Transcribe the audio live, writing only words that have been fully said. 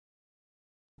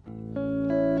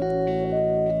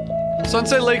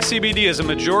Sunset Lake CBD is a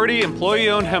majority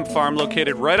employee-owned hemp farm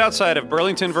located right outside of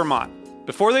Burlington, Vermont.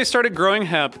 Before they started growing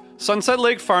hemp, Sunset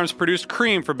Lake Farms produced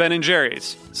cream for Ben &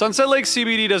 Jerry's. Sunset Lake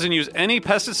CBD doesn't use any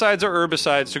pesticides or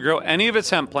herbicides to grow any of its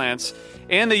hemp plants,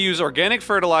 and they use organic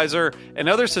fertilizer and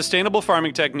other sustainable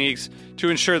farming techniques to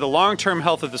ensure the long-term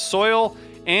health of the soil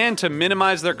and to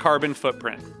minimize their carbon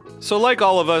footprint. So like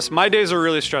all of us, my days are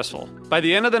really stressful. By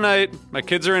the end of the night, my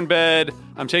kids are in bed,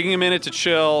 I'm taking a minute to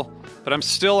chill, but I'm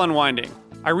still unwinding.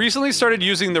 I recently started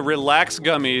using the Relax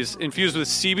gummies infused with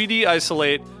CBD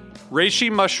isolate,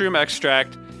 reishi mushroom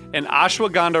extract, and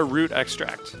ashwagandha root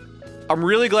extract. I'm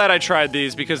really glad I tried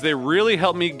these because they really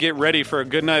helped me get ready for a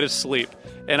good night of sleep,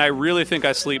 and I really think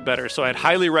I sleep better, so I'd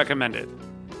highly recommend it.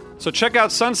 So check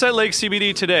out Sunset Lake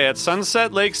CBD today at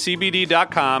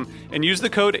sunsetlakecbd.com and use the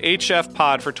code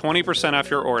HFPOD for 20% off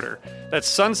your order. That's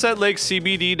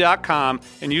sunsetlakecbd.com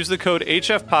and use the code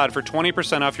HFPOD for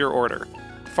 20% off your order.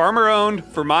 Farmer-owned,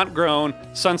 Vermont-grown,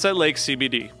 Sunset Lake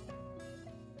CBD.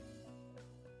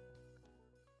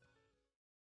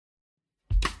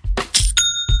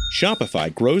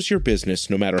 Shopify grows your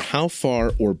business no matter how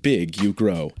far or big you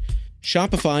grow.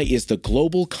 Shopify is the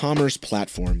global commerce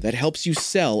platform that helps you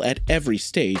sell at every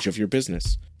stage of your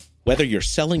business. Whether you're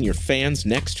selling your fans'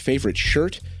 next favorite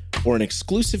shirt or an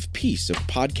exclusive piece of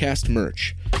podcast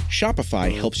merch,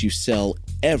 Shopify helps you sell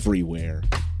everywhere.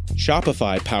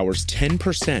 Shopify powers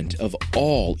 10% of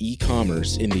all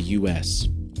e-commerce in the U.S.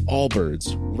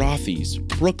 Allbirds, Rothy's,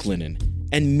 Brooklinen,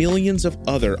 and millions of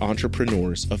other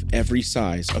entrepreneurs of every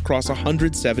size across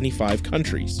 175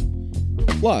 countries.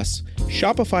 Plus,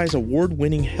 Shopify's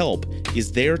award-winning help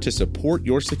is there to support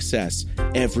your success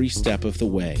every step of the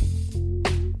way.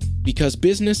 Because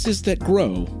businesses that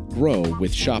grow, grow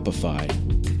with Shopify.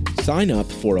 Sign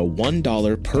up for a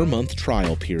 $1 per month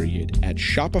trial period at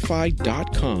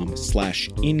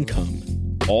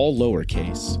shopify.com/income, all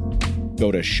lowercase.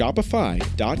 Go to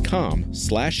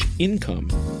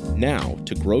shopify.com/income now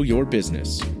to grow your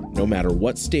business, no matter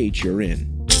what stage you're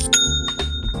in.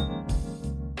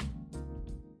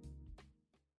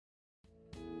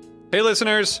 Hey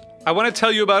listeners, I want to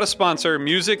tell you about a sponsor,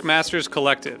 Music Masters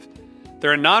Collective.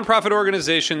 They're a nonprofit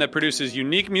organization that produces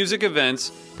unique music events,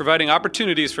 providing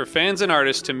opportunities for fans and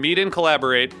artists to meet and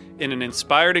collaborate in an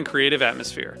inspired and creative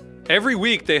atmosphere. Every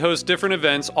week, they host different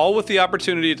events, all with the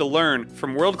opportunity to learn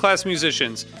from world-class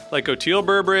musicians like Oteil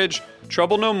Burbridge,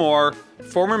 Trouble No More,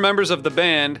 former members of the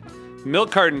band,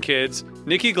 Milk Carton Kids,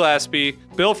 Nikki Glaspie,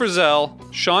 Bill Frisell,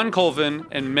 Sean Colvin,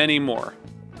 and many more.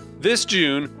 This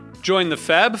June, join the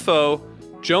Fab Four,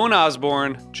 Joan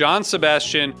Osborne, John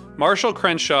Sebastian, Marshall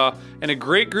Crenshaw, and a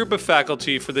great group of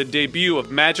faculty for the debut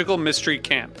of Magical Mystery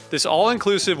Camp. This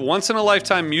all-inclusive,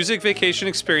 once-in-a-lifetime music vacation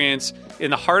experience in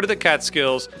the heart of the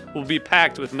Catskills will be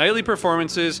packed with nightly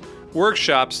performances,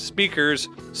 workshops, speakers,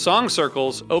 song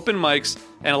circles, open mics,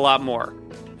 and a lot more.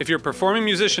 If you're a performing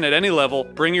musician at any level,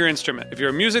 bring your instrument. If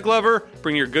you're a music lover,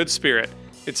 bring your good spirit.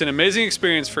 It's an amazing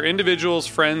experience for individuals,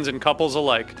 friends, and couples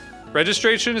alike.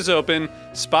 Registration is open,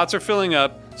 spots are filling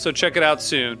up, so check it out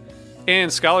soon.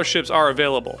 And scholarships are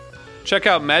available. Check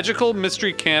out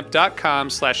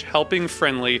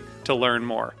magicalmysterycamp.com/helpingfriendly to learn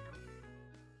more.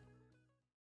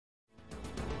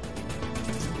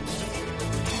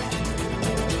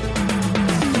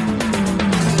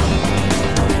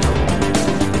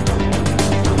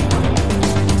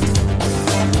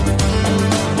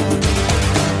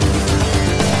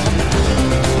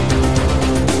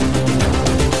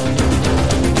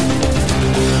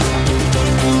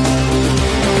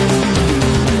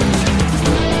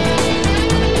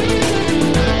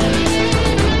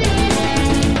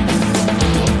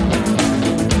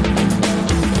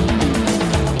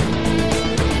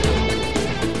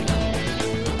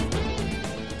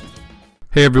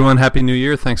 Hey everyone, Happy New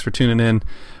Year. Thanks for tuning in.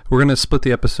 We're going to split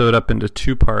the episode up into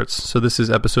two parts. So this is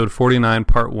episode 49,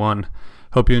 part 1.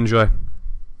 Hope you enjoy.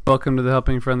 Welcome to the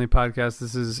Helping Friendly podcast.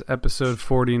 This is episode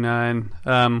 49.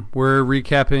 We're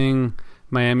recapping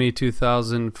Miami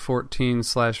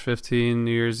 2014/15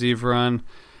 New Year's Eve run.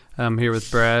 I'm here with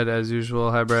Brad as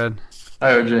usual. Hi, Brad.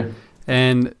 Hi, OJ.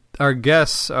 And our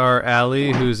guests are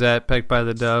Allie, who's at Pecked by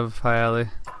the Dove. Hi, Allie.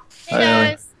 Hey,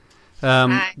 guys.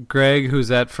 Greg, who's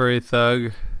at Furry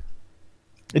Thug.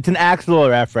 It's an Axel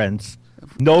reference.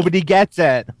 Nobody gets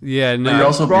it. Yeah, no. You're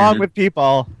also What's wrong bearded. with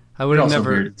people? I would You're have also never.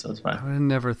 bearded, so it's fine. I would have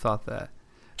never thought that.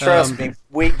 Trust me,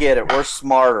 we get it. We're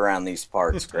smart around these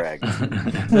parts, Greg.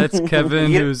 That's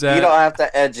Kevin, who's at. You don't have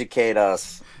to educate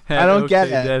us. I don't get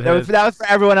it. That was for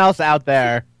everyone else out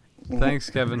there.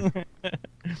 Thanks, Kevin.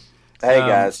 Hey,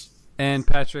 guys. And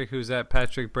Patrick, who's at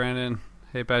Patrick Brandon.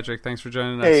 Hey, Patrick, thanks for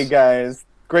joining us. Hey, guys.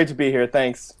 Great to be here.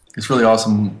 Thanks. It's really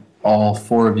awesome all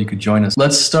four of you could join us.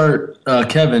 Let's start.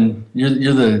 Kevin,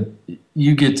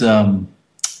 you get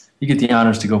the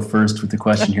honors to go first with the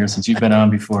question here since you've been on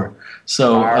before.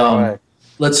 So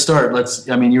let's start.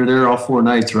 You were there all 4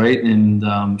 nights, right?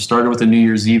 And started with a New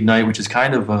Year's Eve night, which is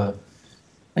kind of a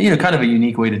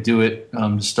unique way to do it.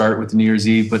 To start with the New Year's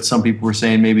Eve, but some people were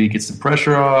saying maybe it gets the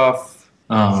pressure off.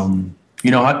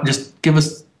 Just give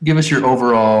us your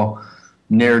overall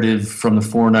narrative from the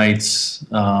 4 nights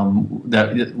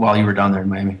that while you were down there in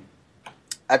Miami.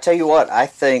 I tell you what, I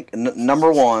think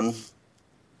number one,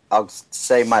 I'll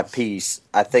say my piece.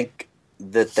 I think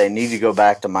that they need to go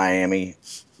back to Miami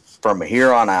from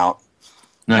here on out.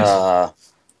 Nice.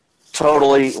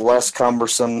 Totally less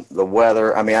cumbersome. The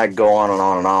weather. I mean, I could go on and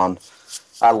on and on.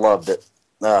 I loved it.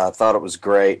 I thought it was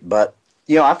great. But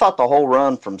I thought the whole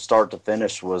run from start to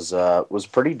finish was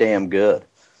pretty damn good.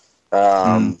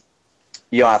 I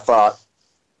thought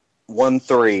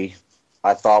 1-3,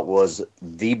 I thought was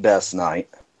the best night.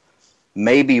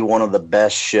 Maybe one of the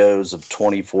best shows of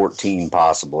 2014,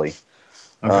 possibly.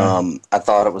 Okay. I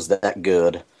thought it was that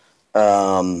good.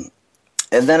 And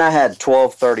then I had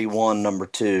 12:31, number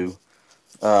 2.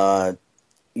 And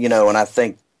I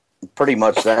think pretty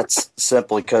much that's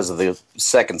simply because of the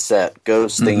second set,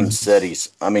 Ghost-themed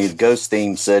cities. I mean,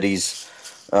 Ghost-themed cities.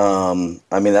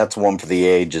 That's one for the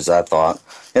ages, I thought.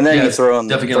 And then you throw in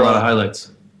definitely get a lot of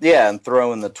highlights. Yeah, and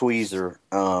throw in the tweezer.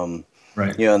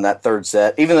 Right. In that third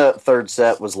set. Even though the third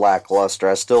set was lackluster,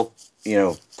 I still,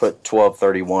 put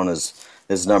 12:31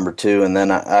 as number 2, and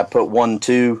then I put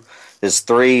 1-2 as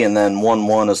 3, and then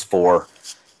 1-1 as 4.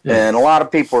 Yeah. And a lot of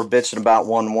people are bitching about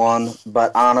 1-1,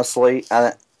 but honestly,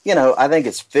 I think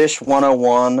it's Fish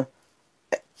 101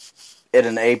 at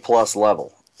an A+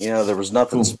 level. There was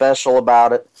nothing special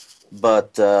about it,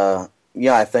 but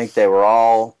I think they were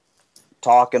all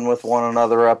talking with one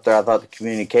another up there. I thought the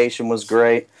communication was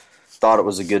great. Thought it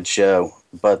was a good show,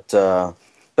 but no,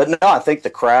 I think the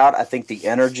crowd, I think the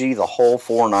energy, the whole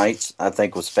 4 nights, I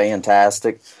think was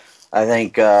fantastic. I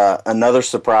think another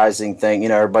surprising thing,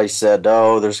 everybody said,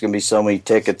 "Oh, there's going to be so many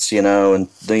tickets," and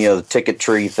the ticket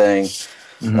tree thing.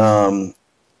 Mm-hmm.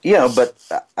 But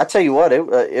I tell you what,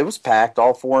 it was packed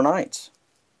all 4 nights.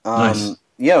 Nice.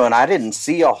 And I didn't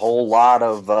see a whole lot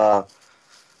of,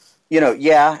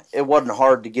 it wasn't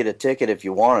hard to get a ticket if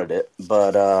you wanted it,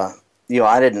 but.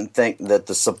 I didn't think that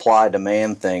the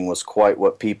supply-demand thing was quite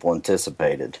what people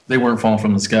anticipated. They weren't falling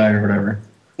from the sky or whatever.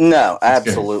 No,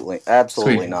 absolutely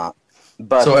not.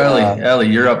 But so, Allie,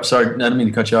 you're up. Sorry, I didn't mean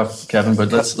to cut you off, Kevin, but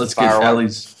let's get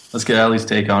Allie's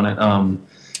take on it.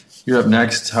 You're up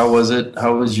next. How was it?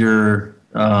 How was your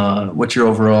what's your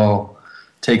overall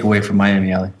takeaway from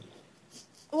Miami, Allie?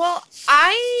 Well,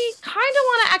 I kind of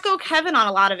want to echo Kevin on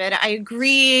a lot of it. I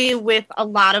agree with a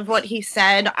lot of what he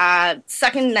said.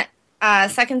 Second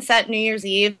set, New Year's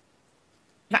Eve,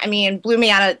 blew me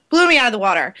out of the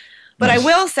water. But nice. I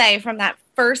will say from that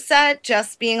first set,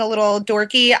 just being a little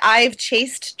dorky, I've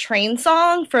chased Train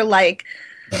Song for that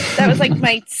was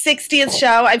my 60th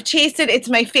show. I've chased it. It's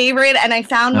my favorite. And I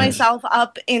found myself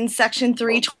up in section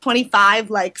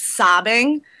 325,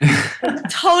 sobbing,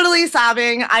 totally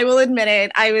sobbing. I will admit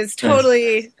it. I was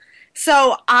totally...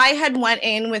 So I had went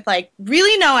in with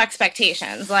really no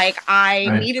expectations.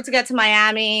 I needed to get to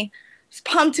Miami. Was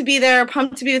pumped to be there,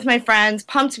 pumped to be with my friends,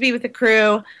 pumped to be with the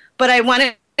crew. But I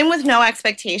went in with no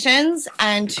expectations,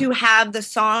 and to have the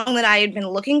song that I had been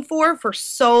looking for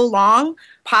so long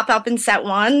pop up in set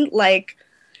 1,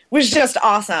 was just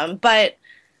awesome. But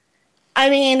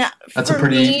that's a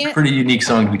pretty unique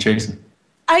song to be chasing.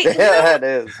 It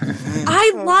is.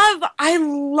 I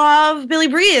love Billy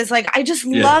Breeze. I just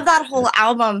love that whole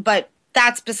album, but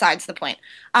that's besides the point.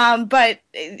 But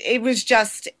it was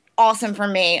just awesome for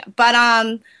me. But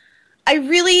I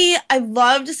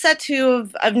loved set 2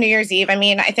 of New Year's Eve.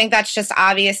 I think that's just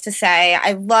obvious to say.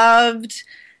 I loved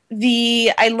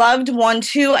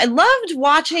 1-2. I loved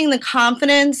watching the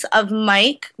confidence of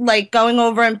Mike, going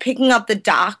over and picking up the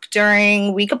dock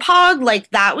during Weekapog.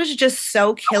 That was just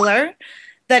so killer.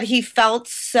 That he felt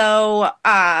so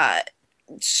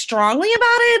strongly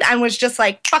about it and was just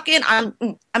fuck it,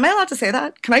 am I allowed to say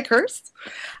that? Can I curse?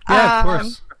 Yeah, of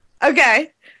course.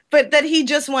 Okay. But that he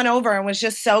just went over and was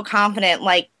just so confident,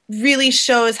 really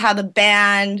shows how the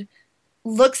band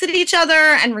looks at each other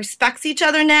and respects each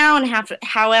other now, and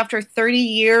how after 30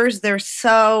 years they're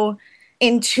so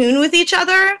in tune with each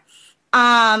other.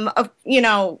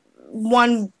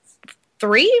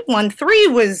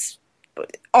 1-3 was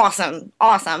awesome.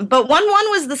 But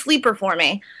 1-1 was the sleeper for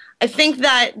me. I think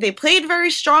that they played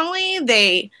very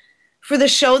strongly. For the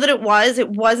show that it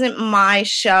wasn't my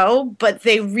show, but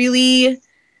they really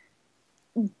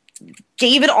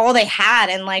gave it all they had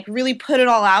and like really put it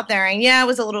all out there. And yeah, it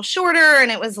was a little shorter,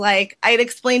 and it was like I had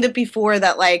explained it before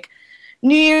that like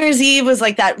New Year's Eve was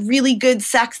like that really good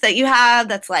sex that you have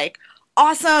that's like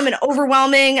awesome and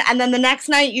overwhelming, and then the next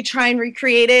night you try and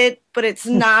recreate it, but it's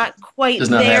not quite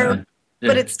there,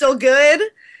 but it's still good.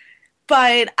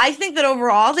 But I think that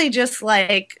overall they just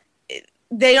like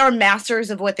they are masters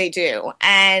of what they do.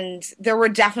 And there were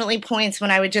definitely points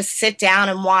when I would just sit down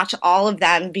and watch all of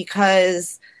them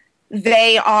because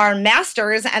they are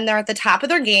masters and they're at the top of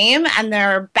their game and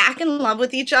they're back in love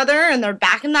with each other and they're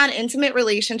back in that intimate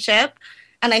relationship.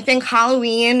 And I think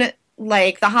Halloween,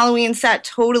 like the Halloween set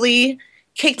totally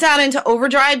kicked out into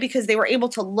overdrive because they were able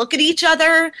to look at each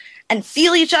other and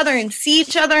feel each other and see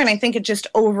each other. And I think it just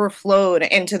overflowed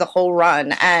into the whole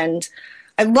run. And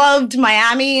I loved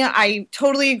Miami. I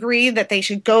totally agree that they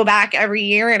should go back every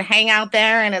year and hang out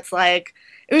there. And it's like,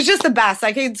 it was just the best.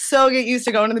 I could so get used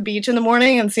to going to the beach in the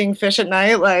morning and seeing fish at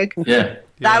night. Like, that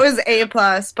was A+.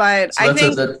 But so I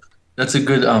think that's a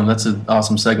good, that's an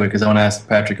awesome segue because I want to ask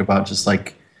Patrick about just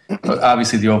like,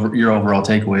 obviously your overall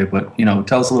takeaway, but, you know,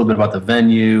 tell us a little bit about the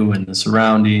venue and the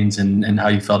surroundings and how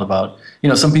you felt about, you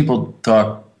know, some people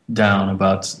talk down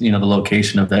about, you know, the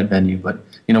location of that venue, but,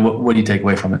 you know, what do you take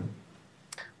away from it?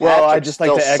 Well, I just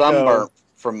like to echo sunburnt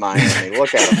from Miami.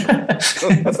 Look at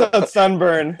him. That's not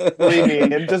sunburn. Believe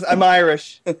me, I'm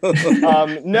Irish.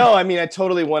 No, I mean, I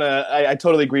totally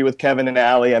agree with Kevin and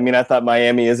Allie. I mean, I thought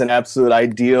Miami is an absolute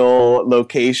ideal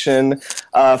location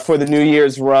for the New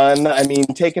Year's run. I mean,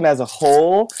 taken as a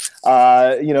whole,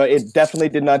 you know, it definitely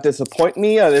did not disappoint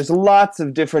me. There's lots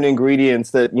of different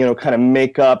ingredients that, you know, kind of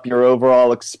make up your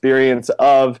overall experience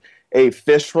of a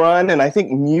fish run. And I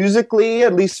think musically,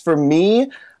 at least for me,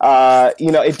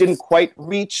 you know, it didn't quite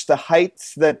reach the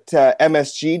heights that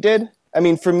MSG did. I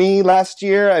mean, for me last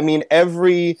year, I mean,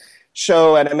 every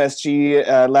show at MSG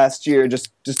last year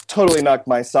just totally knocked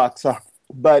my socks off.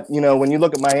 But, you know, when you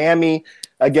look at Miami,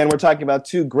 again, we're talking about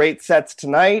two great sets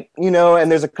tonight, you know,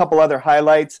 and there's a couple other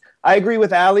highlights. I agree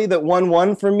with Allie that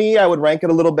 1-1 for me, I would rank it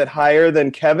a little bit higher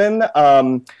than Kevin.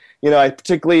 You know, I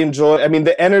particularly enjoy, I mean,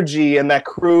 the energy and that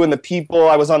crew and the people.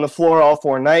 I was on the floor all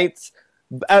 4 nights.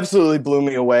 Absolutely blew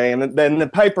me away. And then the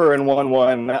Piper in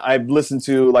 1-1, I've listened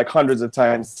to like hundreds of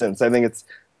times since. I think it's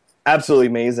absolutely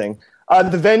amazing.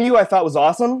 The venue I thought was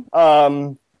awesome.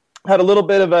 Had a little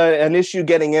bit of an issue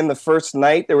getting in the first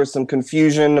night. There was some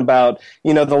confusion about,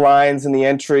 you know, the lines and the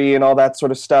entry and all that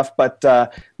sort of stuff. But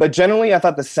generally, I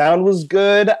thought the sound was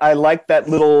good. I liked that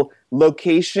little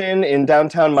location in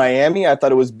downtown Miami. I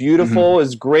thought it was beautiful. Mm-hmm. It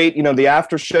was great. You know, the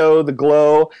after show, the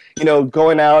glow, you know,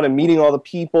 going out and meeting all the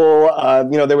people.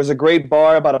 You know, there was a great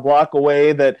bar about a block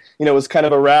away that, you know, was kind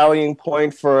of a rallying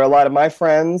point for a lot of my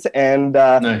friends. And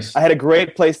nice. I had a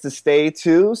great place to stay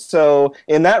too. So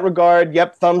in that regard,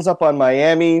 yep, thumbs up on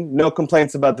Miami. No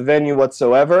complaints about the venue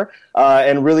whatsoever.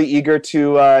 And really eager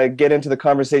to get into the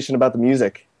conversation about the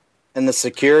music. And the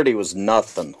security was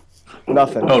nothing.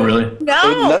 Nothing. Oh, really?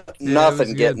 No.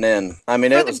 Nothing getting in. I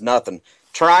mean, it was nothing.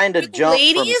 Trying to jump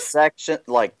from section,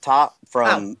 like top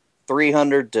from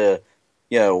 300 to,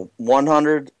 you know,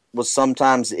 100 was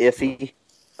sometimes iffy.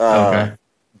 Okay.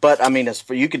 But, I mean,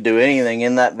 you could do anything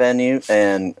in that venue,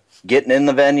 and getting in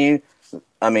the venue,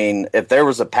 I mean, if there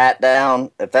was a pat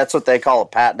down, if that's what they call a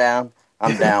pat down,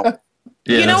 I'm down.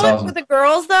 Yeah, you know what, awesome. With the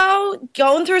girls, though,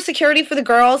 going through security for the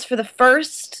girls, for the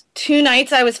first 2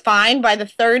 nights, I was fine. By the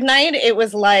third night, it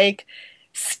was like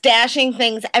stashing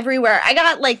things everywhere. I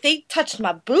got, like, they touched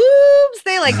my boobs.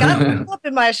 They, like, got up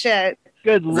in my shit.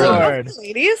 Good Lord.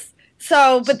 Ladies.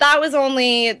 So, but that was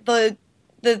only the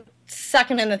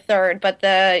second and the third. But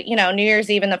the, you know, New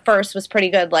Year's Eve and the first was pretty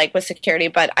good, like, with security.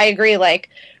 But I agree, like,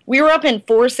 we were up in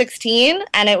 416,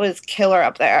 and it was killer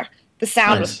up there. The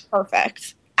sound was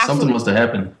perfect. Absolutely. Something must have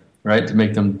happened, right, to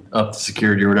make them up to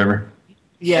security or whatever.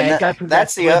 Yeah,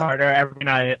 that's the harder every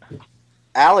night.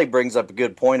 Allie brings up a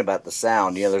good point about the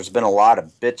sound. You know, there's been a lot of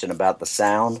bitching about the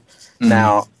sound. Mm-hmm.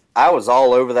 Now, I was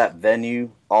all over that venue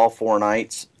all 4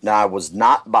 nights. Now, I was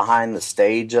not behind the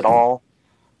stage at all,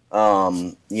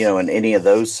 you know, in any of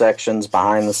those sections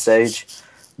behind the stage.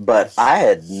 But I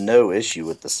had no issue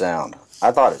with the sound.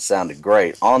 I thought it sounded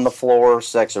great. On the floor,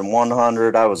 section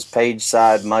 100, I was Paige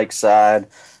side, Mike side.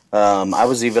 I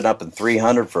was even up in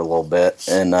 300 for a little bit,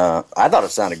 and I thought it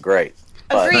sounded great.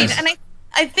 Agreed, and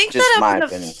I think just that my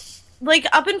opinion. Like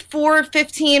up in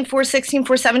 415, 416,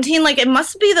 417, like it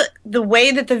must be the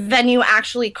way that the venue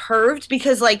actually curved,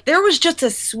 because like there was just a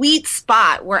sweet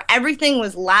spot where everything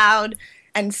was loud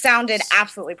and sounded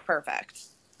absolutely perfect.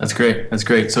 That's great. That's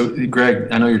great. So, Greg,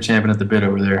 I know you're champing at the bit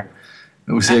over there.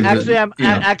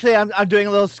 I'm doing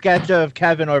a little sketch of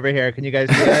Kevin over here. Can you guys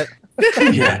see it?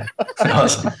 Yeah,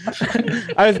 awesome.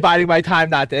 I was biding my time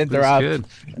not to interrupt. That's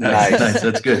good. Nice.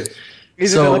 That's good.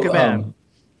 He's a good-looking man.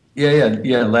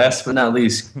 Yeah. Last but not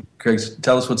least, Craig,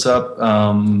 tell us what's up.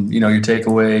 Your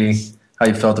takeaway, how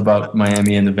you felt about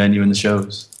Miami and the venue and the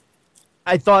shows.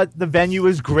 I thought the venue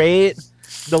was great.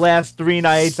 The last 3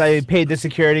 nights, I paid the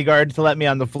security guard to let me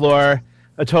on the floor.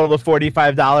 A total of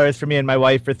 $45 for me and my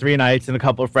wife for 3 nights and a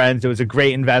couple of friends. It was a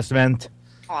great investment.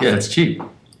 Awesome. Yeah, it's cheap.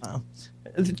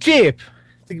 It's cheap.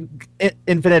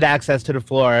 Infinite access to the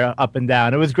floor, up and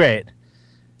down. It was great. I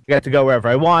got to go wherever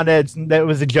I wanted. That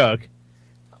was a joke.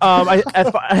 As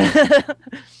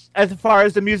far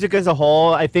as the music as a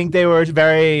whole, I think they were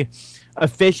very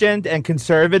efficient and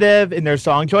conservative in their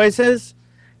song choices,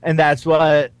 and that's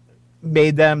what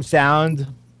made them sound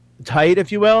tight,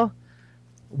 if you will.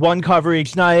 1 cover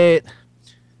each night,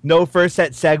 no first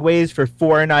set segues for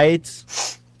 4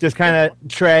 nights, just kind of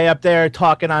Trey up there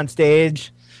talking on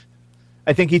stage.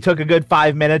 I think he took a good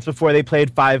 5 minutes before they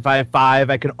played 555.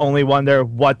 I can only wonder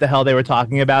what the hell they were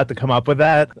talking about to come up with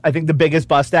that. I think the biggest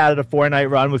bust out of the 4-night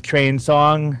run was Train's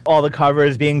song. All the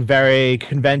covers being very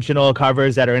conventional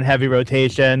covers that are in heavy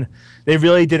rotation. They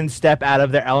really didn't step out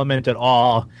of their element at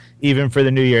all, even for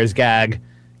the New Year's gag.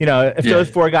 If those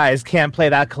 4 guys can't play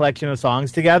that collection of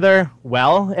songs together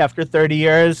well after 30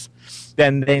 years,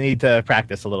 then they need to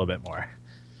practice a little bit more.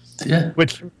 Yeah.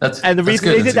 The reason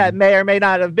they did that may or may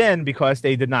not have been because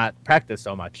they did not practice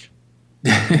so much.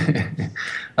 I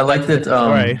like that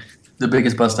the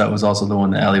biggest bust out was also the one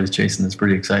that Allie was chasing. That's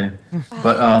pretty exciting.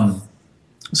 But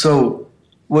so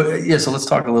let's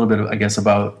talk a little bit, I guess,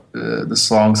 about the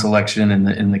song selection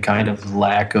and the kind of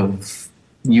lack of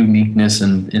uniqueness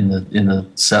in the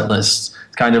set list.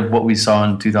 Kind of what we saw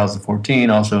in 2014,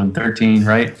 also in 13,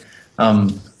 right?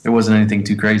 There wasn't anything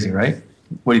too crazy, right?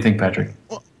 What do you think, Patrick?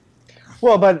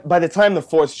 Well, by the time the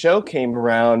 4th show came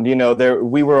around,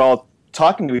 we were all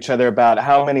talking to each other about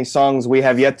how many songs we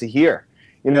have yet to hear.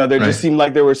 Just seemed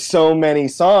like there were so many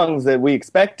songs that we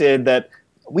expected that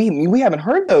we haven't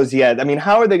heard those yet. I mean,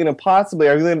 how are they going to possibly?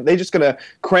 Are they just going to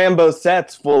cram both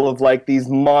sets full of like these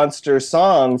monster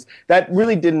songs? That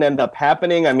really didn't end up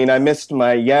happening. I mean, I missed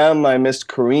my Yem, I missed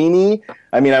Carini.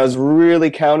 I mean, I was really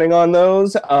counting on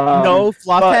those. No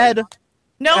Fluffhead.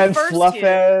 No and first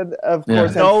Fluffhead, tube. of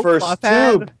course, No and First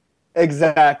Fluffhead. Tube.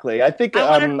 Exactly. I think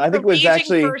it was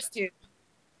actually. First tube.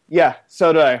 Yeah,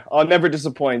 so did I. I'll never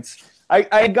disappoints.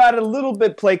 I got a little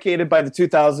bit placated by the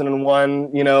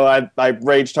 2001. I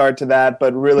raged hard to that,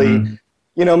 but really,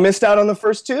 missed out on the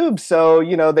First Tube. So,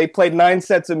 they played 9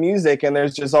 sets of music, and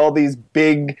there's just all these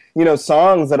big,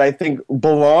 songs that I think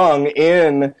belong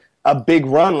in a big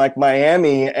run like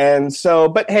Miami. And so,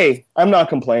 but hey, I'm not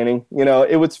complaining.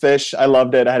 It was Fish. I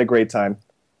loved it. I had a great time.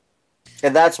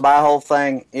 And that's my whole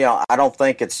thing. I don't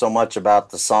think it's so much about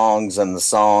the songs and the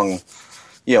song,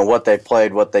 what they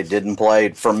played, what they didn't play.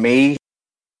 For me,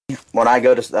 when I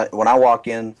walk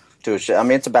in to a show, I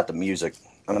mean, it's about the music.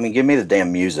 I mean, give me the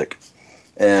damn music.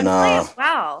 And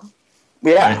wow.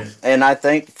 Yeah, and I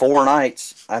think 4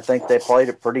 nights, I think they played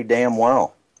it pretty damn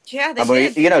well. Yeah,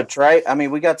 they did. Trey, I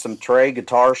mean, we got some Trey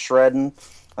guitar shredding.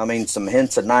 I mean, some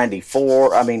hints of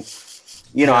 94. I mean,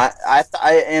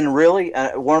 and really,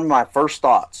 one of my first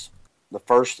thoughts, the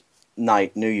first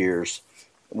night, New Year's,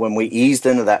 when we eased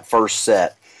into that first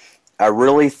set, I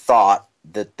really thought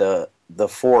that the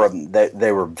 4 of them, that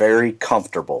they were very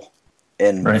comfortable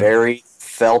and very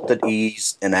felt at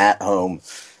ease and at home.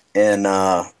 And,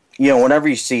 whenever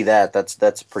you see that,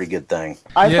 that's a pretty good thing.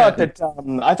 I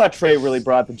thought Trey really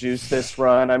brought the juice this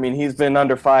run. I mean, he's been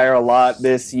under fire a lot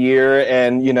this year,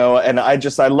 and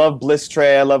I love Bliss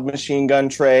Trey, I love Machine Gun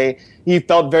Trey. He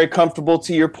felt very comfortable,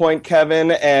 to your point,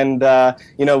 Kevin, and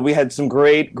we had some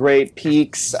great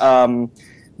peaks.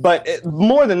 But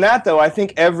more than that, though, I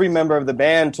think every member of the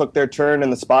band took their turn in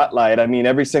the spotlight. I mean,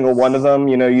 every single one of them.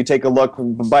 You take a look.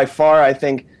 By far, I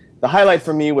think the highlight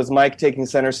for me was Mike taking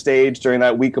center stage during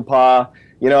that Week of Pa.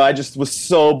 I just was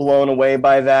so blown away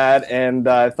by that, and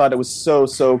I thought it was so,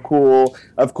 so cool.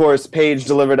 Of course, Paige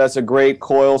delivered us a great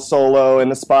coil solo in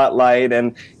the spotlight,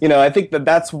 and, I think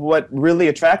that's what really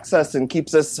attracts us and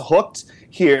keeps us hooked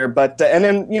here. But and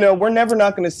then, we're never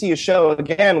not going to see a show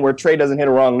again where Trey doesn't hit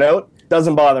a wrong note.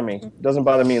 Doesn't bother me. Doesn't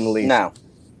bother me in the least. No.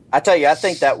 I tell you, I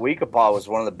think that Week of Pa was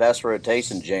one of the best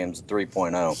rotation jams,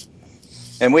 3.0.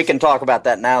 And we can talk about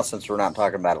that now since we're not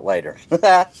talking about it later.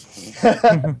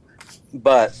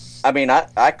 But, I mean,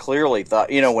 I clearly thought,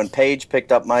 when Paige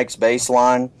picked up Mike's bass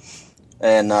line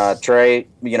and Trey,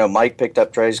 Mike picked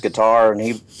up Trey's guitar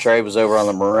and Trey was over on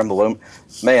the marimba loom.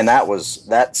 Man, that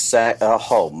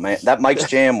Mike's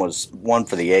Jam was one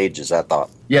for the ages, I thought.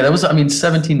 Yeah, that was. I mean,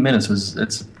 17 minutes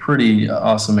it's a pretty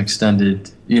awesome extended.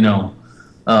 The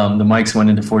mics went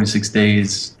into 46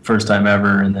 days, first time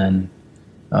ever, and then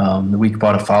the week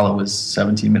about to follow was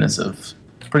 17 minutes of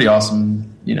pretty awesome,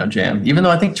 jam. Even though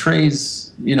I think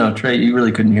Trey's, Trey, you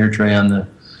really couldn't hear Trey on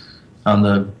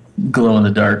the glow in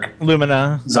the dark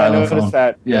Lumina xylophone.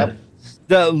 That. Yeah, Yep.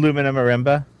 The Lumina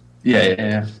marimba.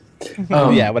 yeah.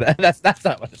 Yeah, that's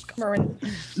not what it's called.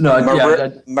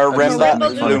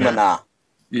 Marimba Lumina.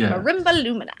 Yeah. Marimba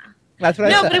Lumina. That's what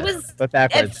I said. No, but it was but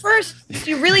backwards. at first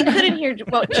you really couldn't hear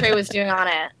what Trey was doing on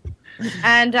it.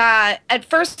 And at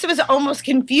first it was almost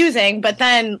confusing, but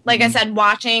then, like I said,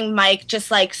 watching Mike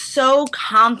just like so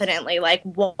confidently like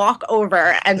walk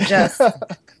over and just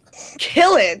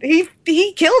kill it.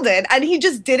 He killed it, and he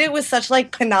just did it with such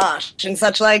like panache and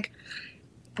such like,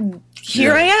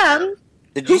 here I am.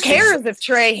 Who cares if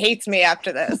Trey hates me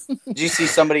after this? Did you see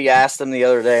somebody asked him the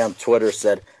other day on Twitter,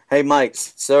 said, "Hey Mike,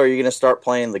 so are you going to start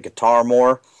playing the guitar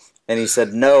more?" And he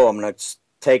said, "No, I'm going to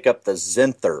take up the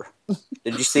zither."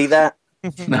 Did you see that?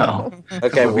 No.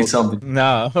 Okay, Would be something.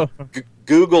 No.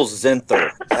 Google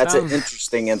zither. That's an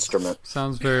interesting instrument.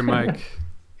 Sounds very Mike.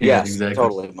 Yes, exactly.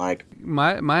 totally, Mike.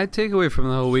 My takeaway from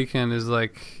the whole weekend is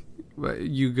like,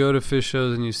 you go to Fish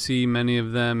shows and you see many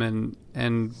of them,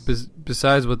 and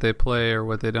besides what they play or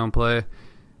what they don't play,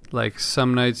 like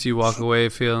some nights you walk away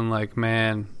feeling like,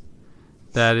 man,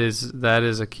 that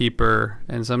is a keeper,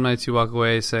 and some nights you walk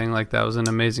away saying like that was an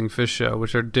amazing Fish show,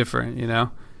 which are different,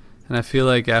 And I feel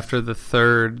like after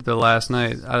the last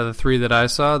night, out of the 3 that I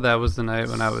saw, that was the night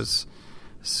when I was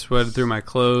sweated through my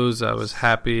clothes. I was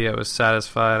happy. I was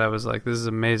satisfied. I was like, this is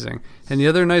amazing. And the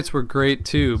other nights were great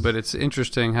too, but it's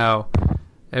interesting how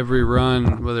every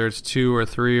run, whether it's 2 or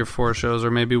 3 or 4 shows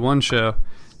or maybe 1 show,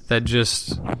 it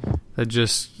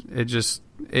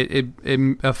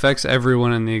affects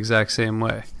everyone in the exact same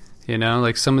way.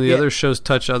 Like some of the other shows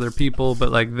touch other people,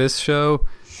 but like this show,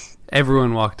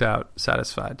 everyone walked out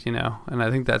satisfied, and I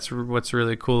think that's what's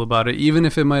really cool about it, even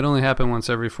if it might only happen once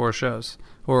every 4 shows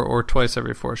or twice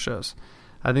every 4 shows.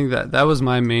 I think that was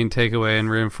my main takeaway in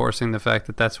reinforcing the fact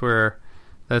that that's where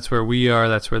we are,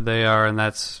 that's where they are, and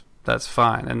that's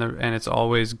fine, and it's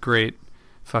always great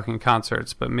fucking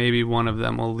concerts, but maybe one of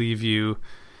them will leave you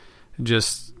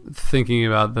just thinking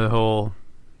about the whole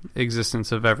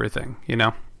existence of everything,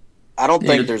 I don't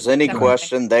think there's any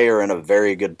question they are in a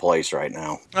very good place right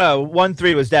now.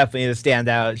 1-3 was definitely the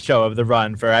standout show of the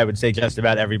run for, I would say, just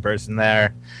about every person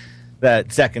there.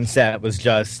 That second set was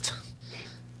just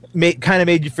kind of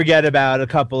made you forget about a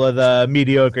couple of the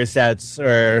mediocre sets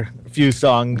or a few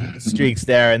song streaks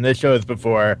there in the shows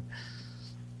before.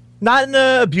 Not in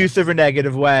an abusive or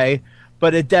negative way,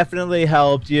 but it definitely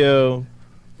helped you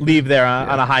leave there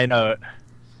on a high note.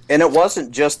 And it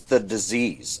wasn't just the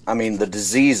disease. I mean, the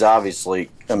disease obviously,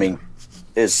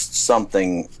 is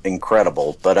something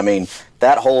incredible. But,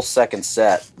 that whole second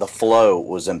set, the flow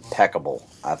was impeccable,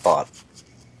 I thought.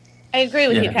 I agree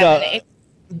with you, Kevin.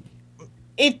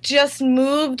 It just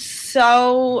moved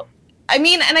so...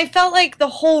 and I felt like the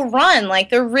whole run, like,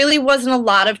 there really wasn't a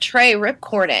lot of Trey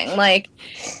ripcording. Like,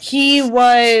 he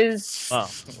was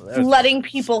letting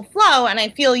people flow, and I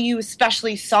feel you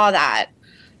especially saw that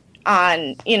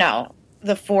on,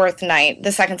 the 4th night,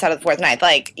 the second set of the 4th night.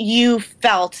 Like, you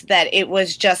felt that it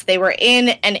was just, they were in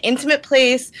an intimate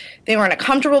place, they were in a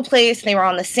comfortable place, they were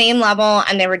on the same level,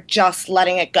 and they were just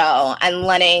letting it go and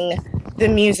letting the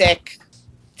music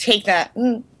take that.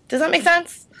 Does that make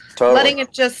sense? Totally. Letting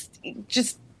it just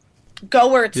go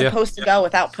where it's supposed to go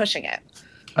without pushing it.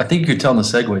 I think you could tell in the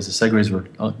segues. The segues were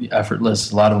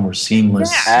effortless. A lot of them were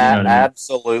seamless. Yeah.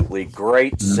 Absolutely.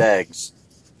 Great segs.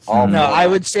 No, I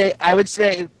would say.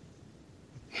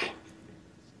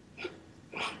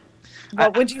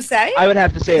 What would you say? I would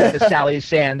have to say that the Sally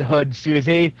Sand Hood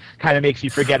Susie kind of makes you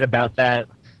forget about that.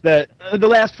 The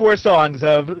last 4 songs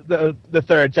of the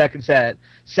third, second set,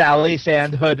 Sally,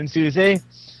 Sand, Hood, and Susie,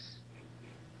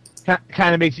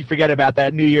 kind of makes you forget about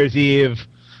that New Year's Eve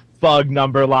bug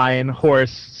number line,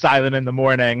 horse, silent in the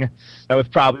morning. That was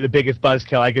probably the biggest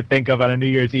buzzkill I could think of on a New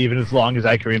Year's Eve in as long as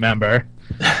I can remember.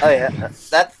 Oh, yeah.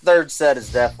 That third set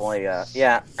is definitely, But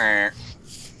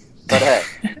hey,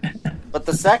 but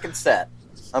the second set,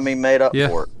 made up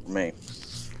for it for me.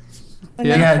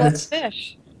 That's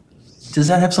Fish. Does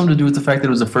that have something to do with the fact that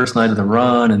it was the first night of the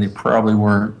run and they probably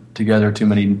weren't together too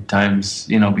many times,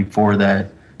 before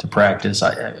that to practice?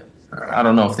 I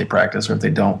don't know if they practice or if they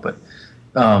don't, but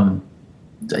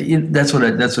that's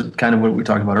what kind of what we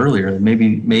talked about earlier.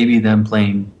 Maybe them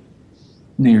playing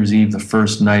New Year's Eve the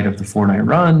first night of the 4-night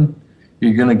run,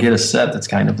 you're gonna get a set that's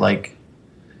kind of like,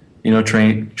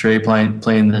 Trey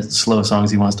playing the slow songs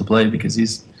he wants to play because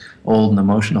he's old and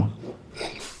emotional.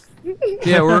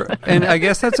 Yeah, and I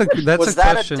guess that's a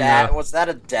question. Was that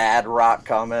a dad rock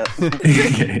comment?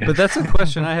 But that's a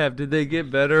question I have. Did they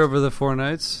get better over the 4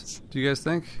 nights? Do you guys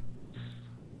think?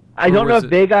 I don't know if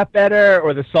they got better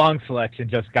or the song selection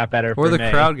just got better. Or the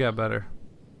crowd got better.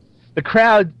 The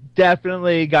crowd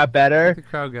definitely got better. The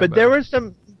crowd got but better.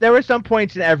 there were some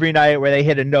points in every night where they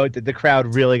hit a note that the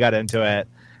crowd really got into it.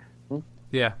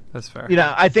 Yeah, that's fair.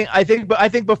 I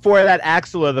think before that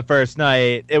Axel of the first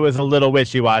night, it was a little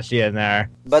wishy-washy in there.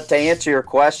 But to answer your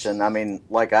question, I mean,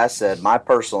 like I said, my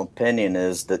personal opinion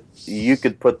is that you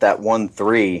could put that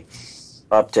 1-3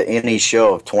 up to any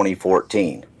show of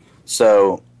 2014.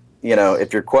 So,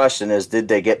 if your question is, did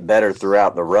they get better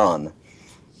throughout the run?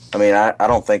 I mean, I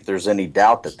don't think there's any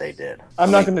doubt that they did.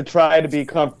 I'm not going to try to be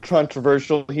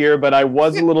controversial here, but I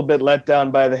was a little bit let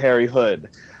down by the Harry Hood.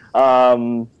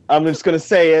 I'm just going to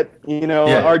say it.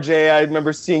 RJ, I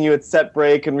remember seeing you at Set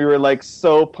Break, and we were like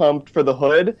so pumped for the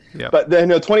Hood. Yep. But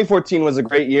 2014 was a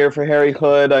great year for Harry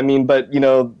Hood. I mean, but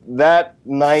that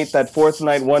night, that fourth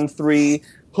night, 1-3,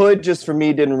 Hood just for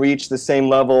me didn't reach the same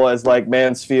level as like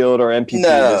Mansfield or MPP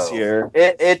this year.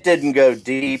 It didn't go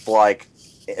deep like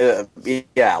a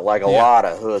lot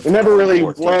of Hoods. It never really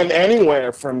went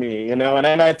anywhere for me, and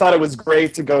I thought it was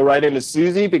great to go right into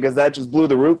Susie because that just blew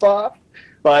the roof off.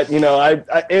 But,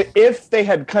 if they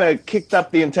had kind of kicked up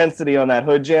the intensity on that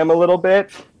Hood jam a little bit,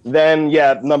 then,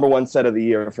 yeah, number one set of the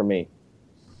year for me.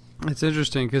 It's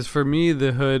interesting because for me,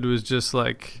 the Hood was just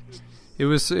like, it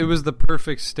was the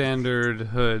perfect standard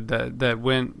Hood that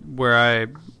went where I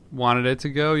wanted it to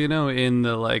go, in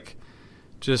the, like,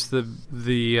 just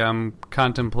the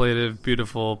contemplative,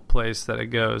 beautiful place that it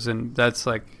goes. And that's,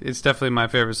 like, it's definitely my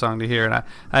favorite song to hear. And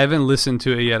I haven't listened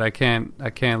to it yet. I can't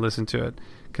listen to it.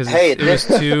 Because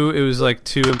it was like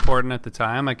too important at the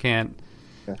time. I can't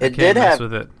mess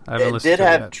with it. I haven't listened to it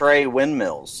have yet. Trey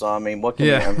windmills, so I mean, what can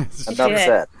you enough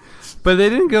said? But they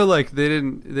didn't go like they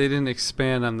didn't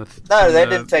expand on the. No, they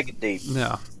didn't take it deep.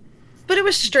 No. But it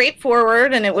was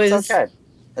straightforward, and it was okay.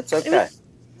 It's okay.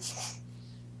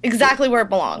 Exactly where it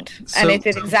belonged, and it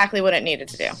did exactly what it needed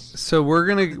to do. So we're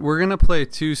gonna play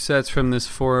 2 sets from this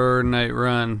 4-night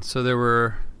run. So there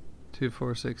were 2,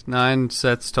 4, 6, 9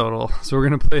 sets total. So we're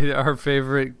going to play our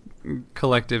favorite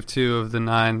collective 2 of the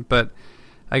 9. But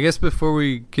I guess before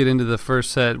we get into the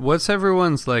first set, what's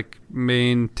everyone's like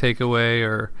main takeaway,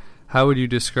 or how would you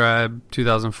describe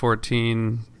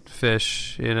 2014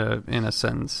 Fish in a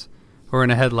sentence, or in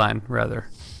a headline rather?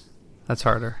 That's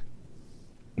harder.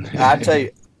 I tell you,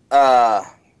 I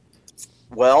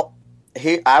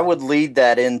would lead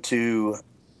that into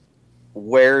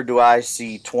where do I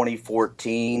see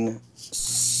 2014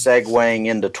 segueing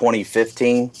into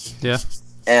 2015? Yeah.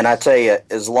 And I tell you,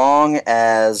 as long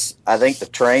as I think the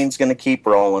train's going to keep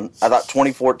rolling, I thought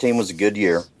 2014 was a good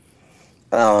year.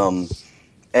 And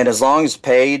as long as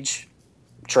Paige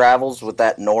travels with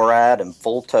that NORAD and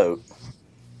full tote,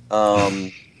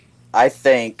 I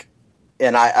think,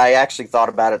 and I actually thought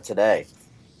about it today,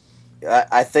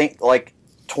 I think like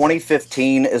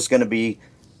 2015 is going to be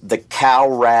the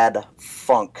Cowrad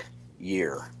Funk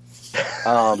year.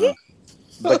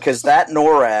 Because that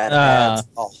NORAD adds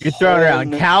you're throwing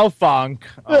around cow funk.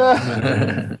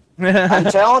 I'm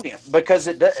telling you, because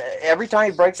every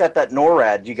time he breaks out that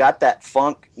NORAD, you got that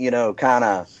funk, kind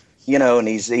of, and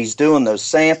he's doing those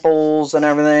samples and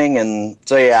everything, and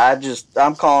so yeah,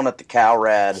 I'm calling it the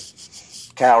Cowrad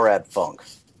Funk.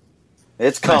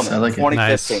 It's coming. Nice, I like it.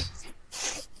 2015.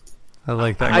 Nice. I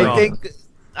like that.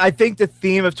 I think the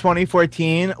theme of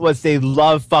 2014 was they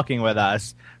love fucking with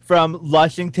us. From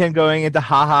Lushington going into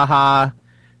Ha Ha Ha,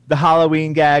 the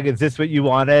Halloween gag, is this what you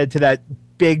wanted, to that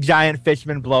big giant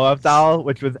Fishman blow-up doll,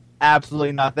 which was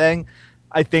absolutely nothing.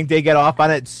 I think they get off on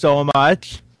it so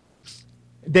much.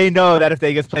 They know that if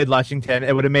they just played Lushington,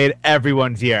 it would have made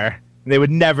everyone's year. They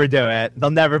would never do it. They'll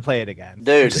never play it again.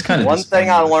 Dude, one thing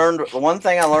I learned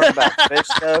about Fish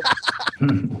though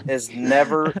is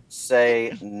never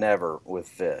say never with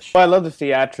Fish. Well, I love the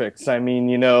theatrics. I mean,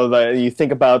 you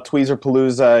think about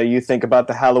Tweezerpalooza, you think about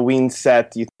the Halloween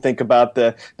set, you think about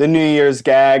the New Year's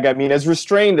gag. I mean, as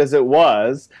restrained as it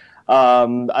was, I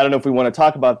don't know if we want to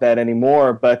talk about that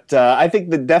anymore, but I think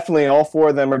that definitely all 4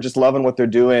 of them are just loving what they're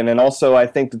doing. And also I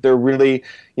think that they're really,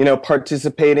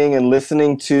 participating and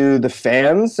listening to the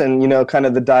fans and, kind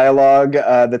of the dialogue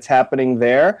that's happening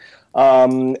there.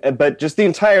 But just the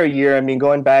entire year, I mean,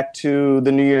 going back to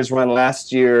the New Year's run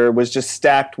last year was just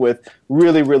stacked with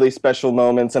really, really special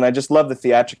moments. And I just love the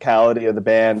theatricality of the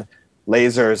band.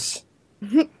 Lasers.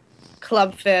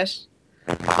 Club Fish.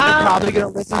 They're probably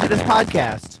going to listen to this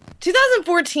podcast.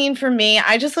 2014 for me,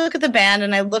 I just look at the band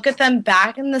and I look at them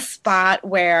back in the spot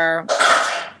where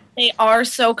they are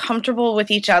so comfortable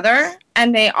with each other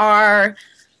and they are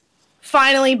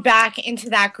finally back into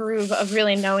that groove of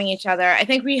really knowing each other. I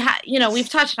think we've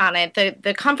touched on it,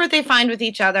 the comfort they find with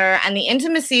each other and the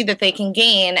intimacy that they can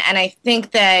gain. And I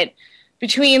think that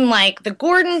between like the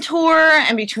Gordon tour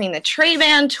and between the Trey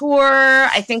Band tour,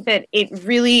 I think that it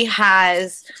really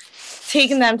has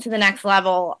taken them to the next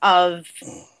level of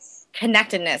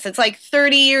connectedness. It's like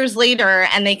 30 years later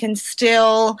and they can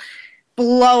still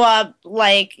blow up,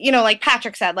 like, like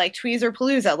Patrick said, like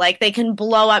Tweezerpalooza, like they can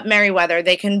blow up Merriweather,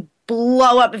 they can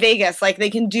blow up Vegas, like they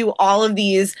can do all of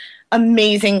these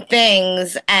amazing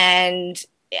things. And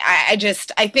I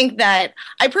think that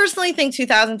I personally think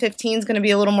 2015 is going to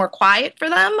be a little more quiet for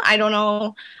them. I don't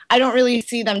know. I don't really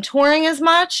see them touring as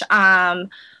much.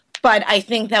 But I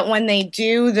think that when they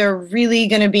do, they're really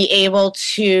going to be able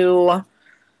to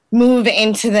move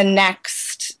into the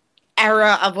next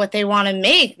era of what they want to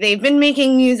make. They've been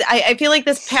making music. I feel like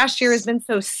this past year has been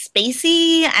so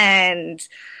spacey and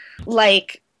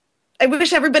like I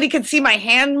wish everybody could see my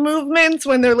hand movements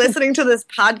when they're listening to this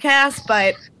podcast,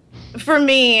 but for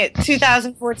me,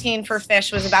 2014 for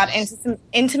Phish was about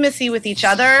intimacy with each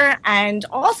other and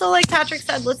also, like Patrick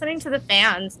said, listening to the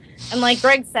fans. And like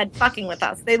Greg said, fucking with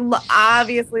us. They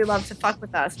obviously love to fuck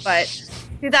with us, but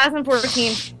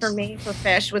 2014 for me for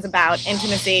Phish was about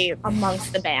intimacy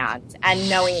amongst the band and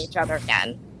knowing each other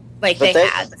again. Like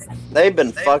they've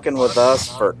been fucking with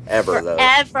us forever, though.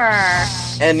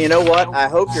 And you know what? I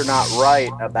hope you're not right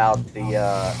about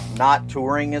the not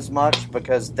touring as much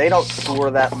because they don't tour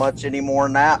that much anymore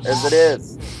now as it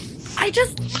is.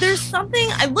 There's something,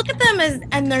 I look at them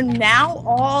and they're now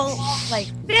all like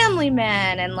family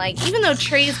men and like, even though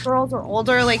Trey's girls are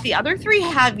older, like the other three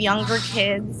have younger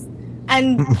kids.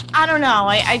 And I don't know,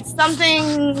 I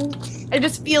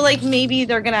just feel like maybe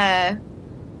they're gonna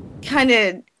kind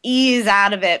of ease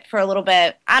out of it for a little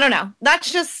bit. I don't know.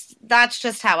 That's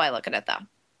just how I look at it, though.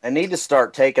 I need to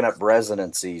start taking up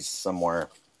residencies somewhere.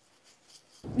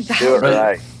 Do it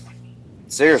right.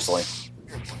 Seriously.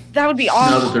 That would be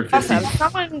awesome.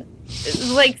 Someone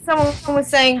was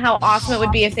saying how awesome it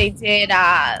would be if they did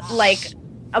like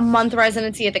a month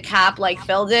residency at the Cap like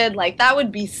Phil did. Like that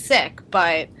would be sick,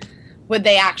 but would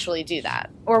they actually do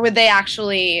that? Or would they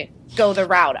actually go the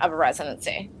route of a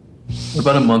residency? What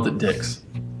about a month at Dick's?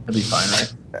 That'd be fine,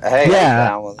 right? Hey,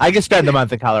 yeah, I could spend a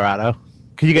month in Colorado.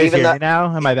 Can you guys hear me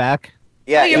now? Am I back?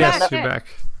 Yeah, you're back.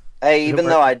 Hey, even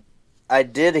though I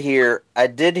did hear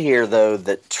though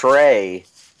that Trey,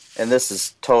 and this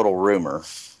is total rumor,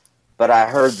 but I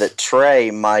heard that Trey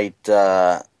might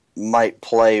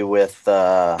play with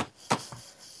the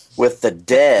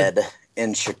Dead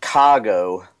in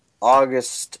Chicago,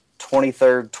 August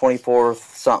 23rd, 24th,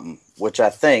 something, which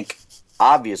I think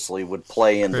obviously would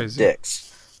play into Dick's.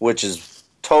 Which is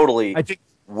totally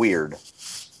weird,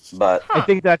 but I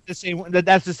think that's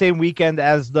the same weekend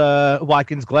as the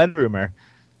Watkins Glen rumor.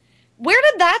 Where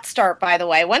did that start, by the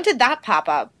way? When did that pop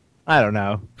up? I don't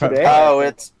know. Today? Oh,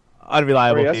 it's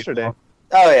unreliable. Yesterday. People.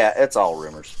 Oh yeah, it's all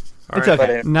rumors. All right.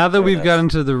 Okay. Now that we've gotten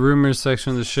to the rumors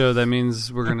section of the show, that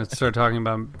means we're going to start talking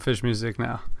about Phish music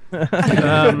now. All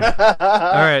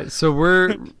right, so we're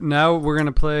going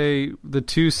to play the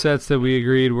two sets that we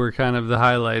agreed were kind of the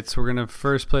highlights. We're going to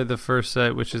first play the first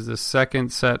set, which is the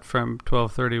second set from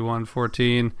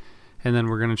 12/31/14, and then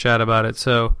we're going to chat about it.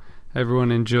 So everyone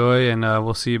enjoy, and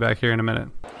we'll see you back here in a minute.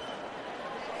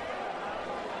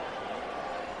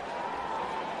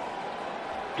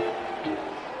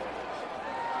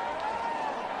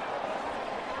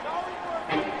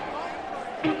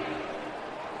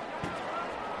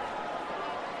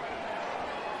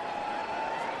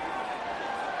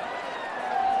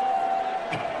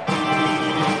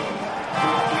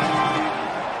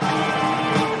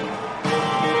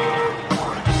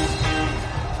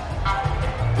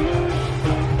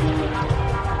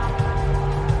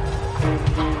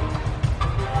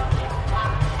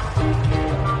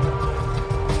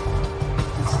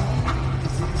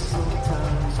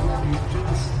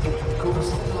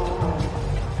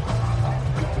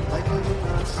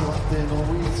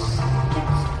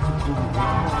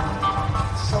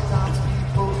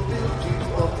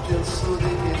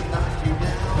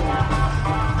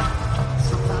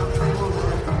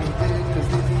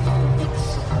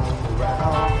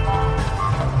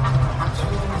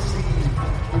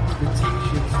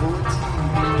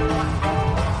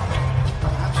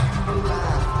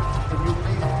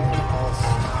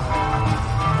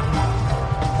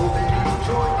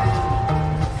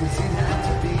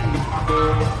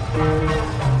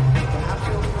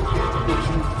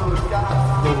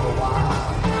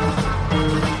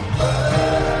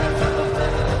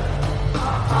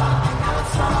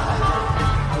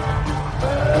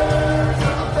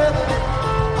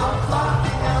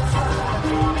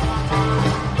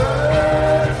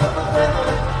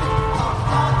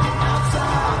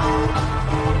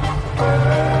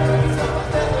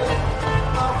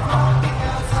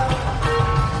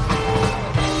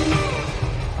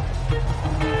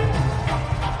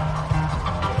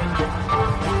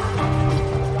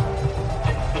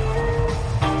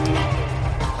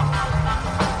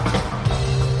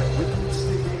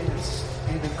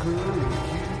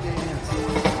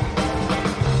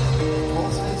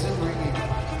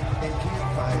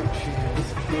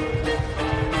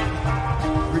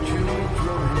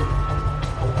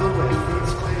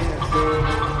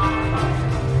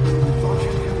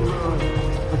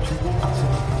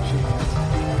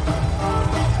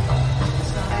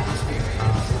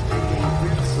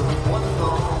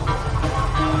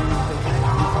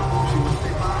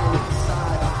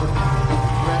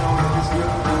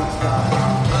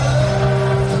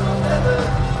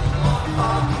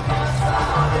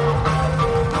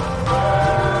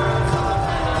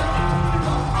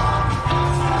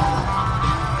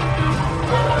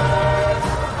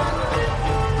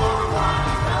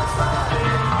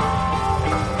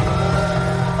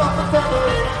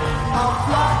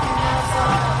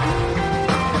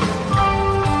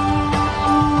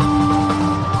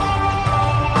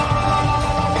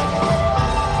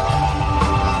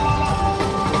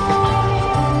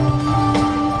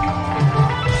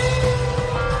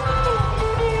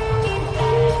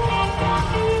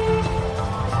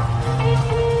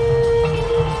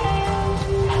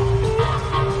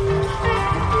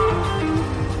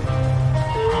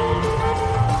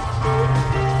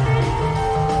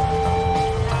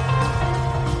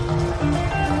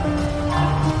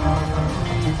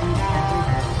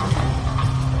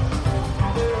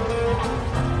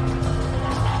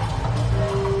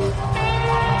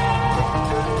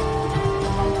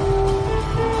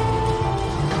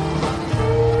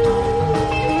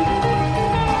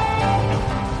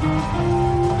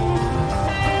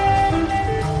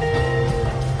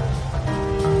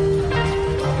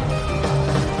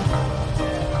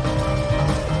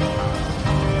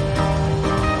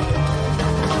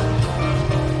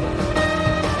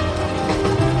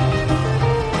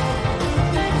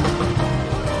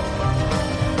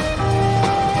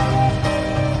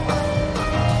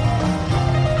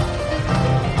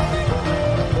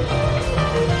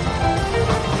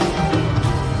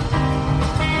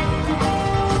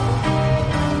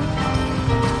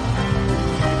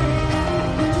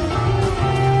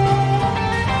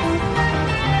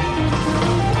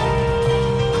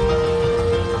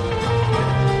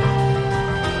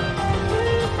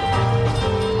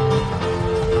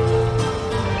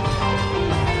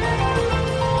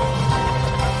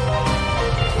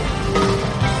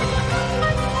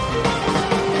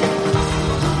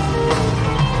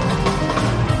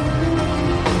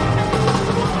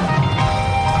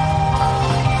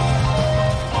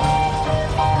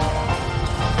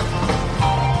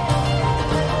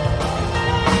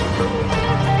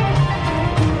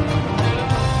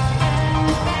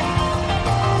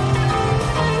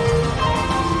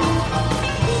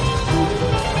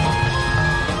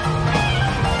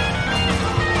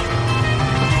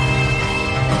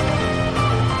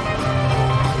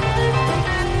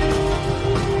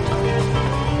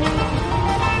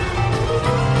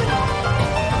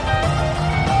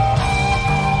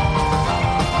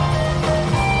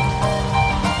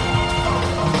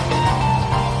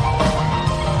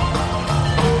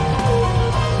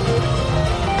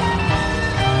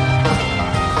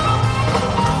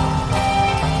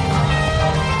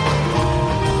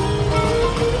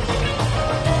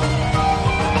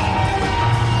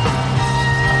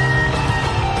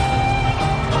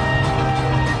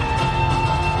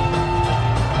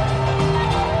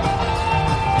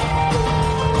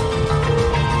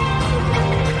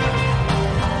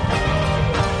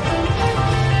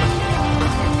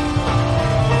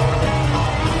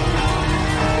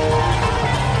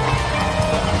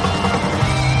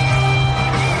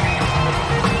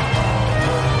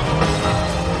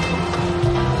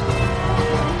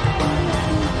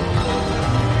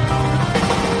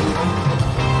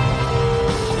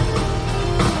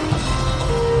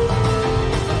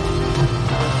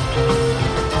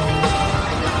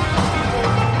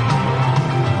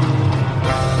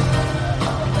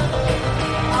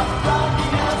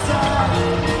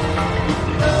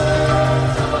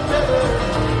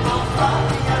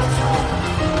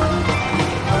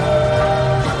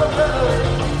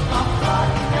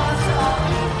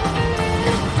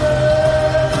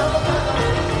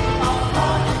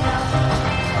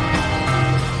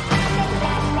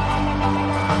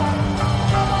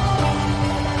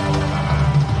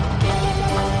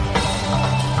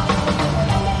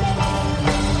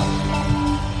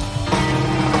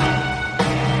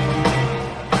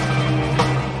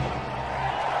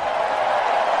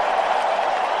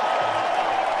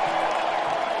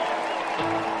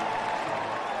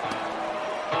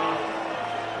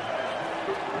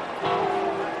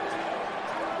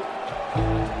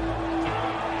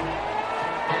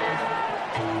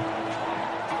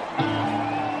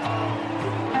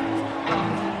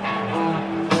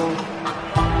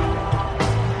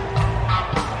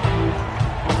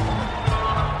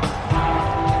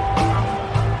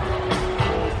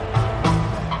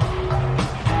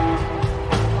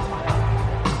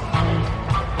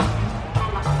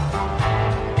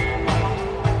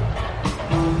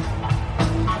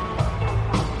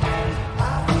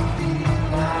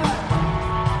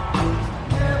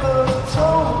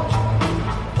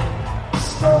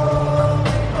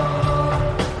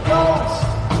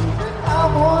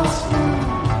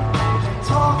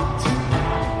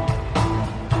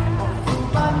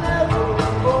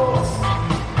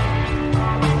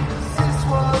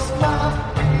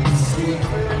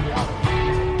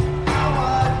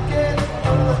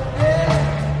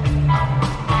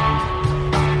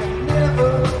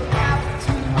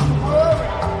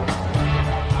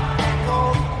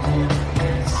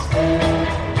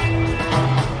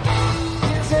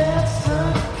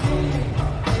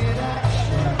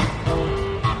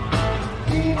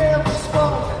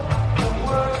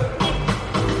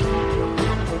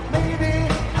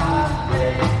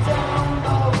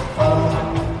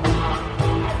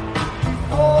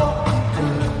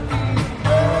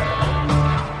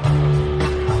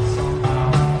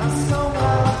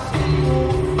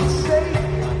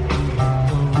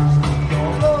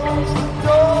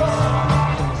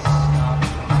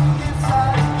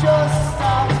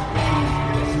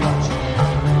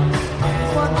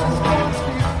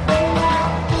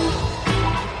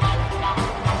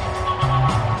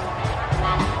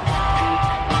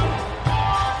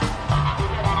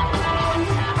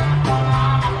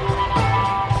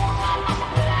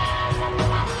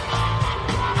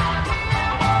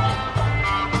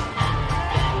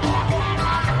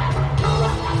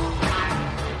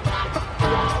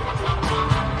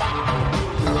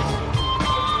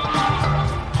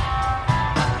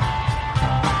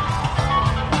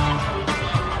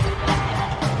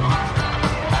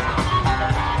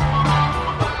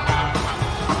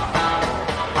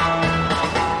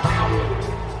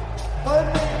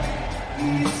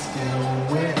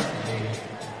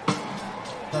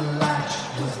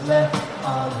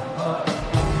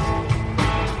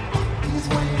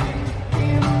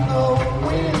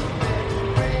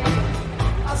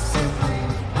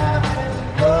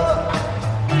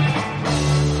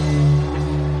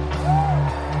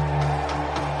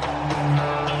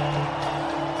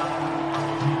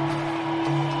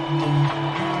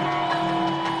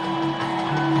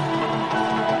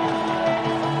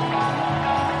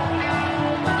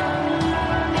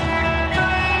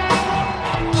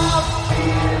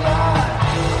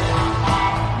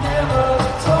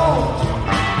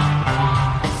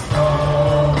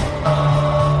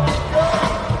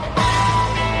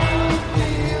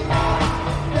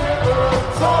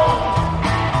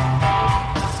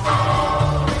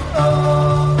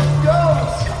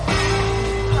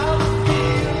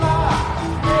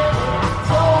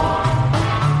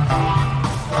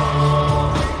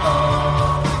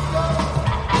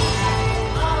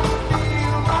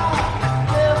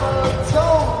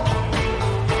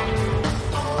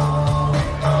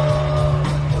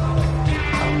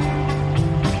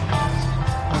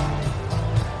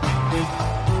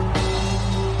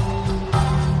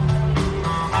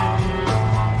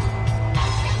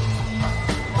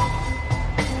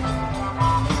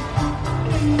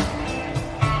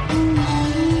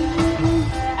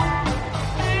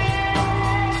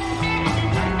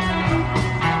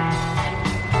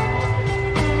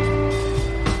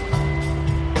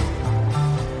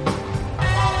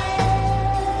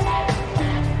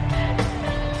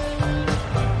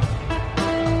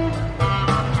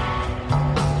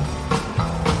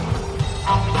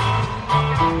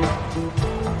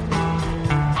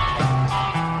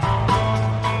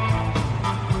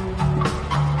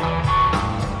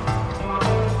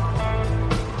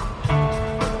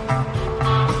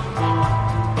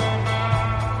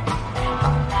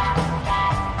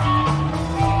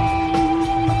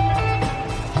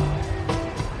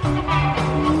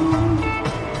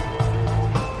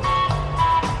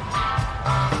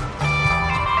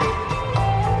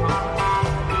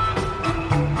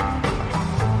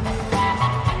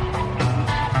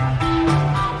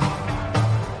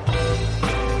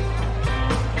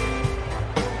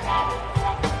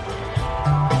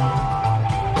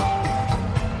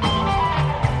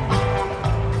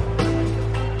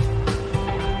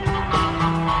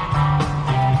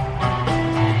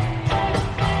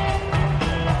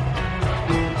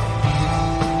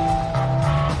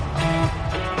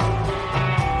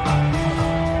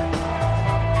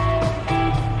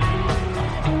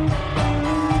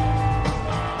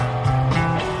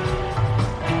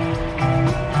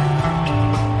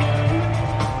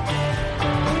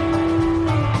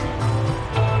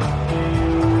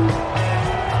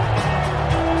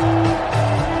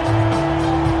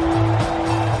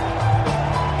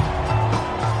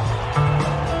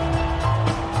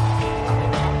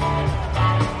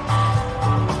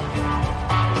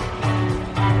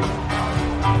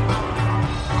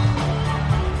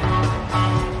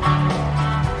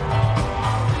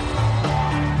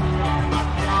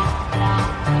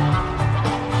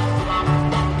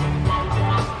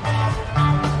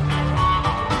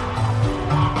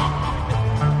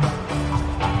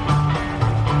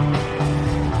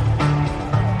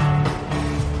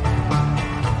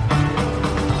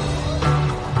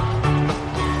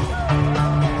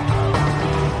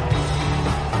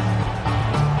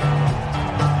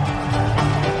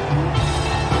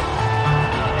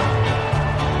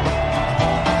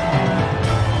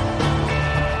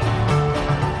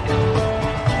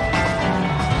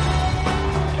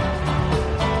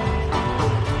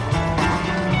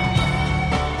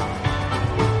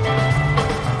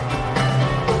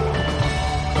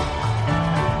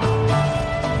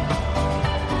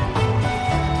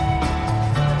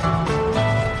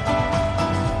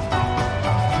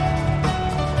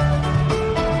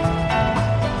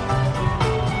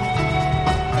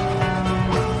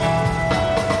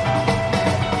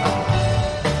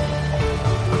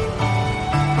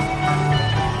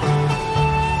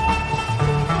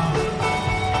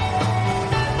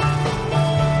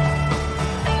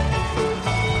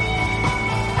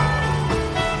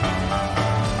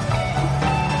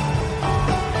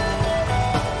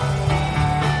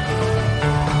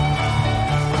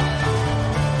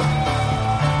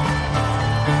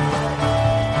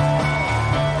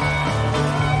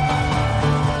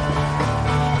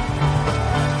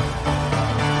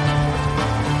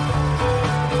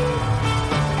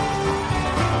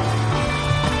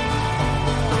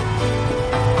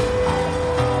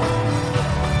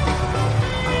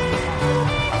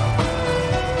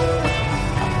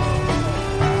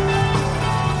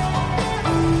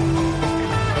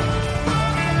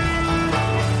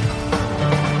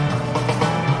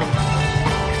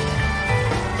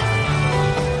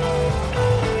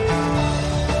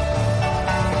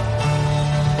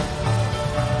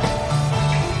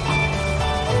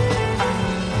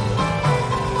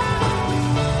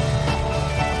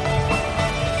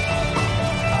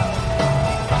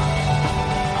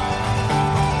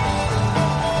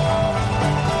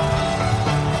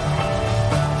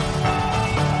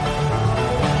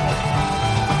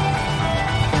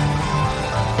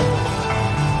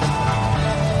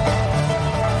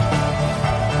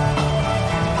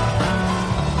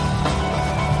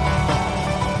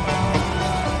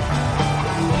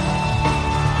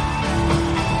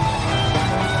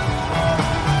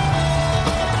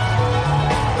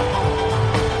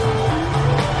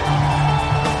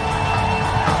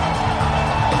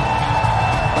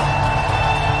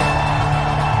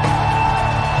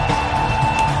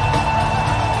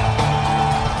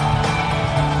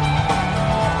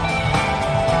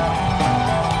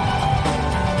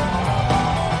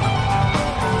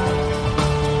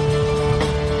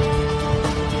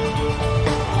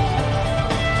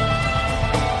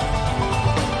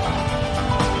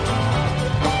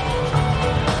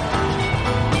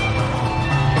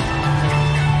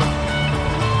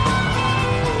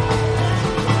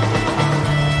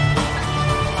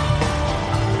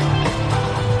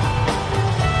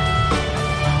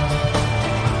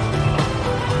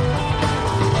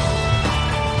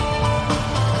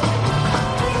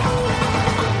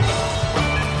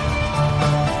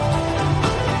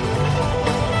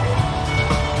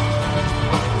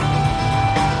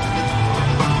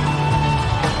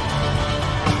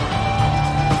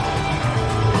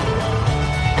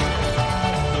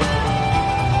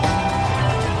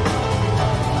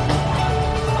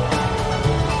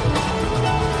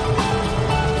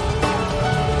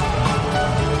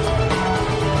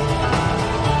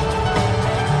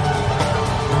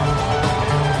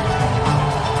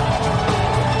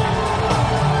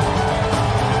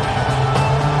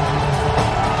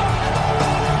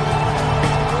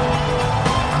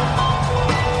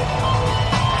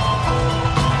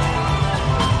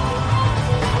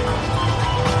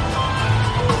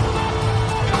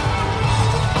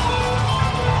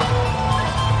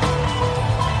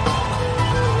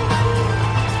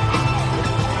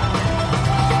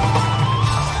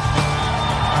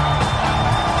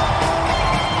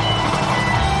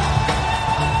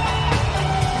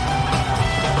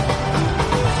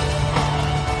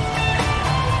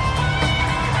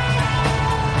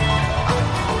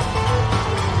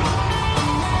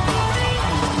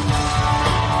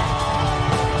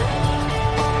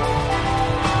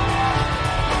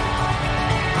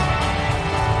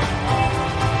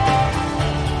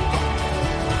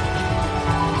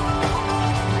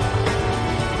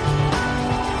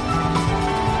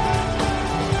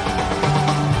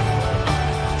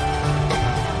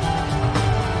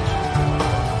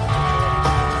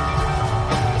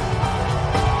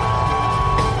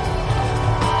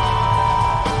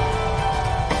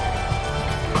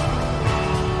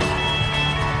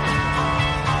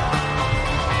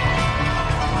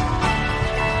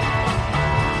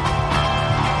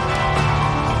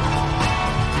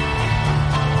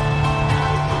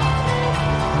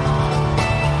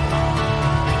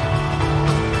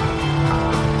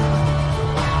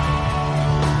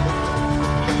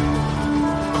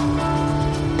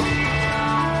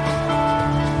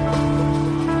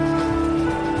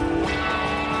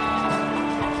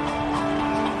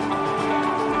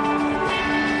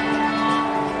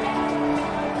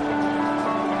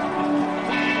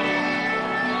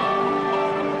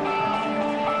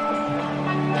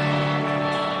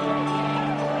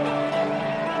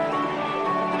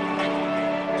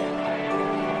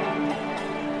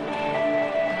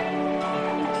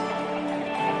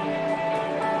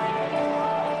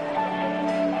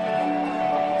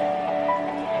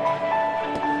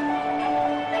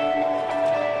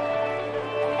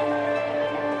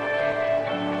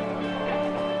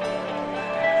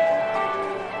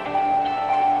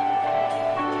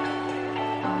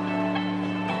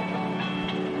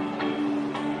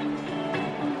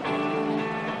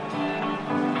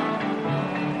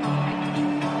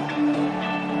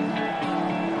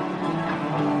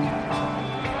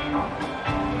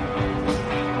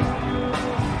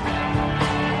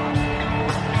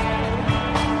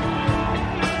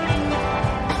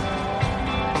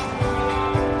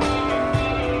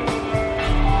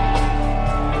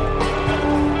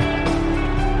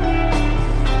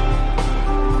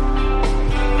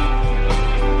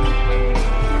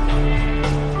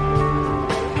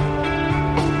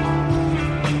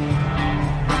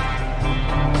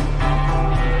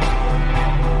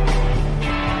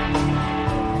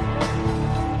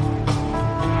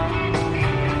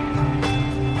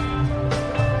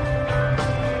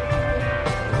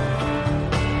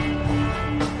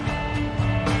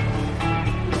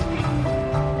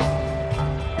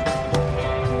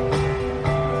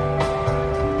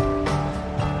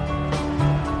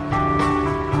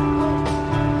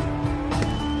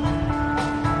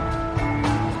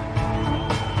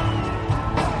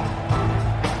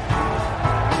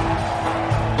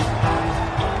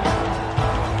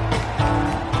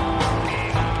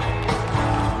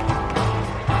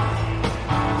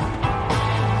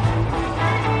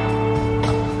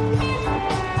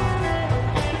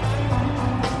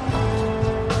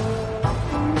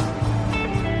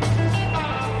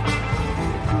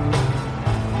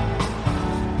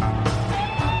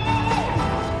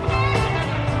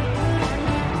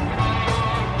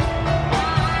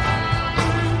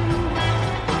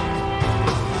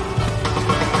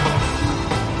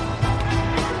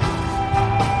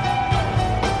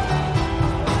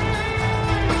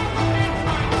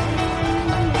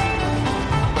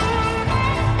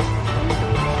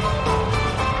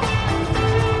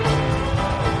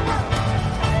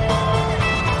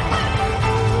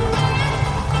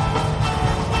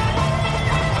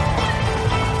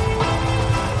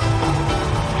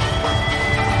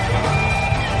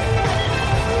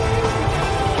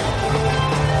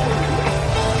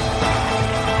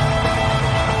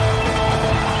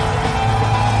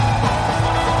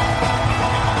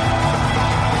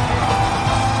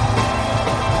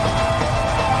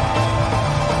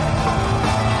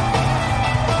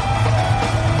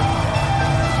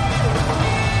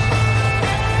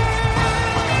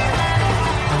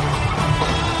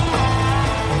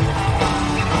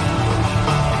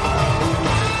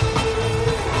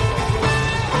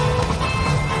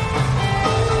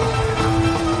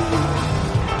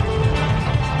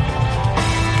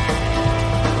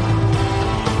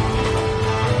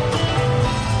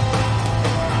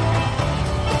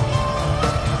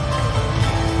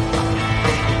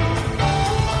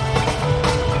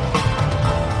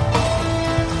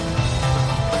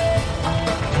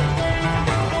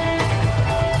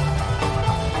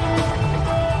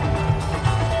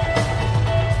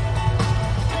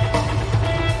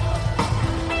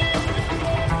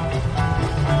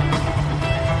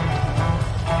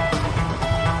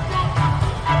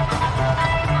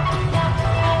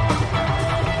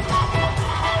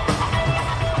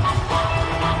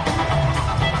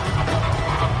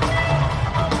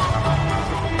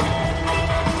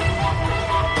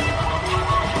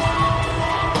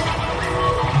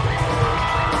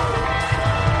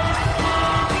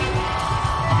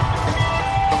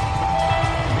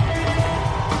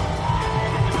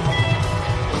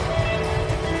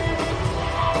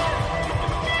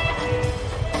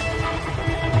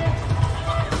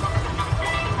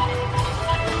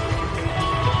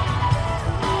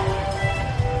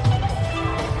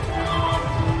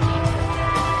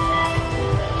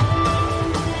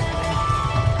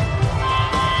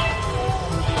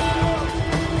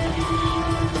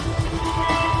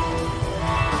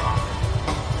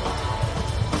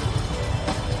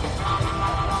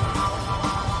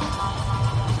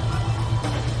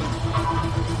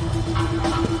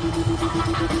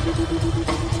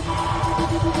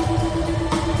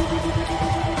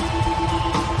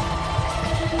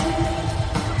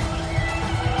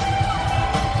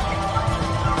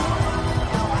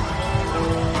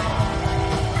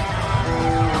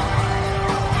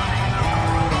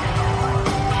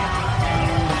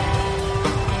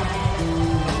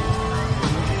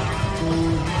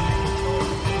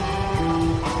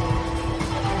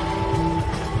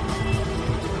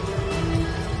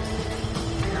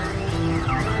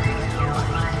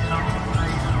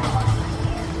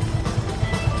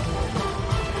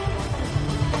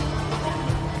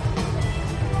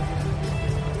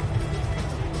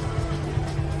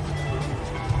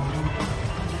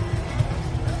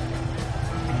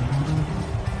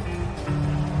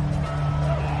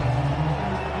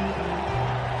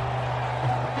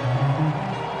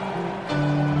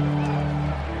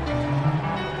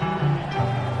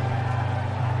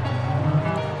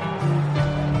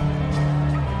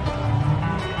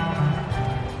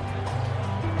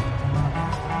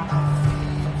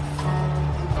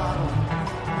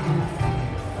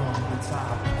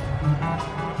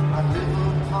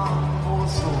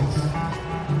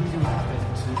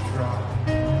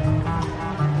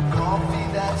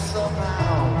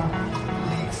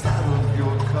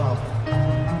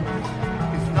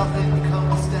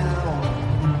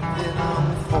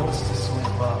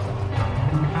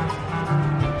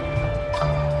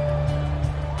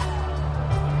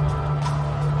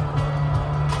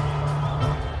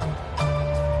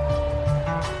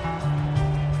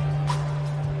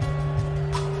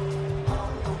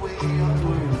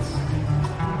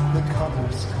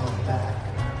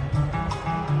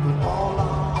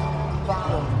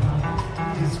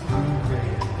 is blue, gray,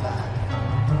 and black.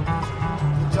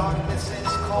 The darkness is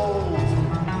cold,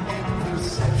 and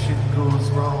perception goes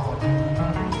wrong.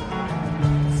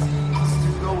 It seems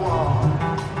to go on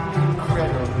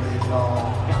incredibly long.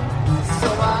 So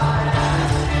I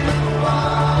ask you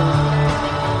why.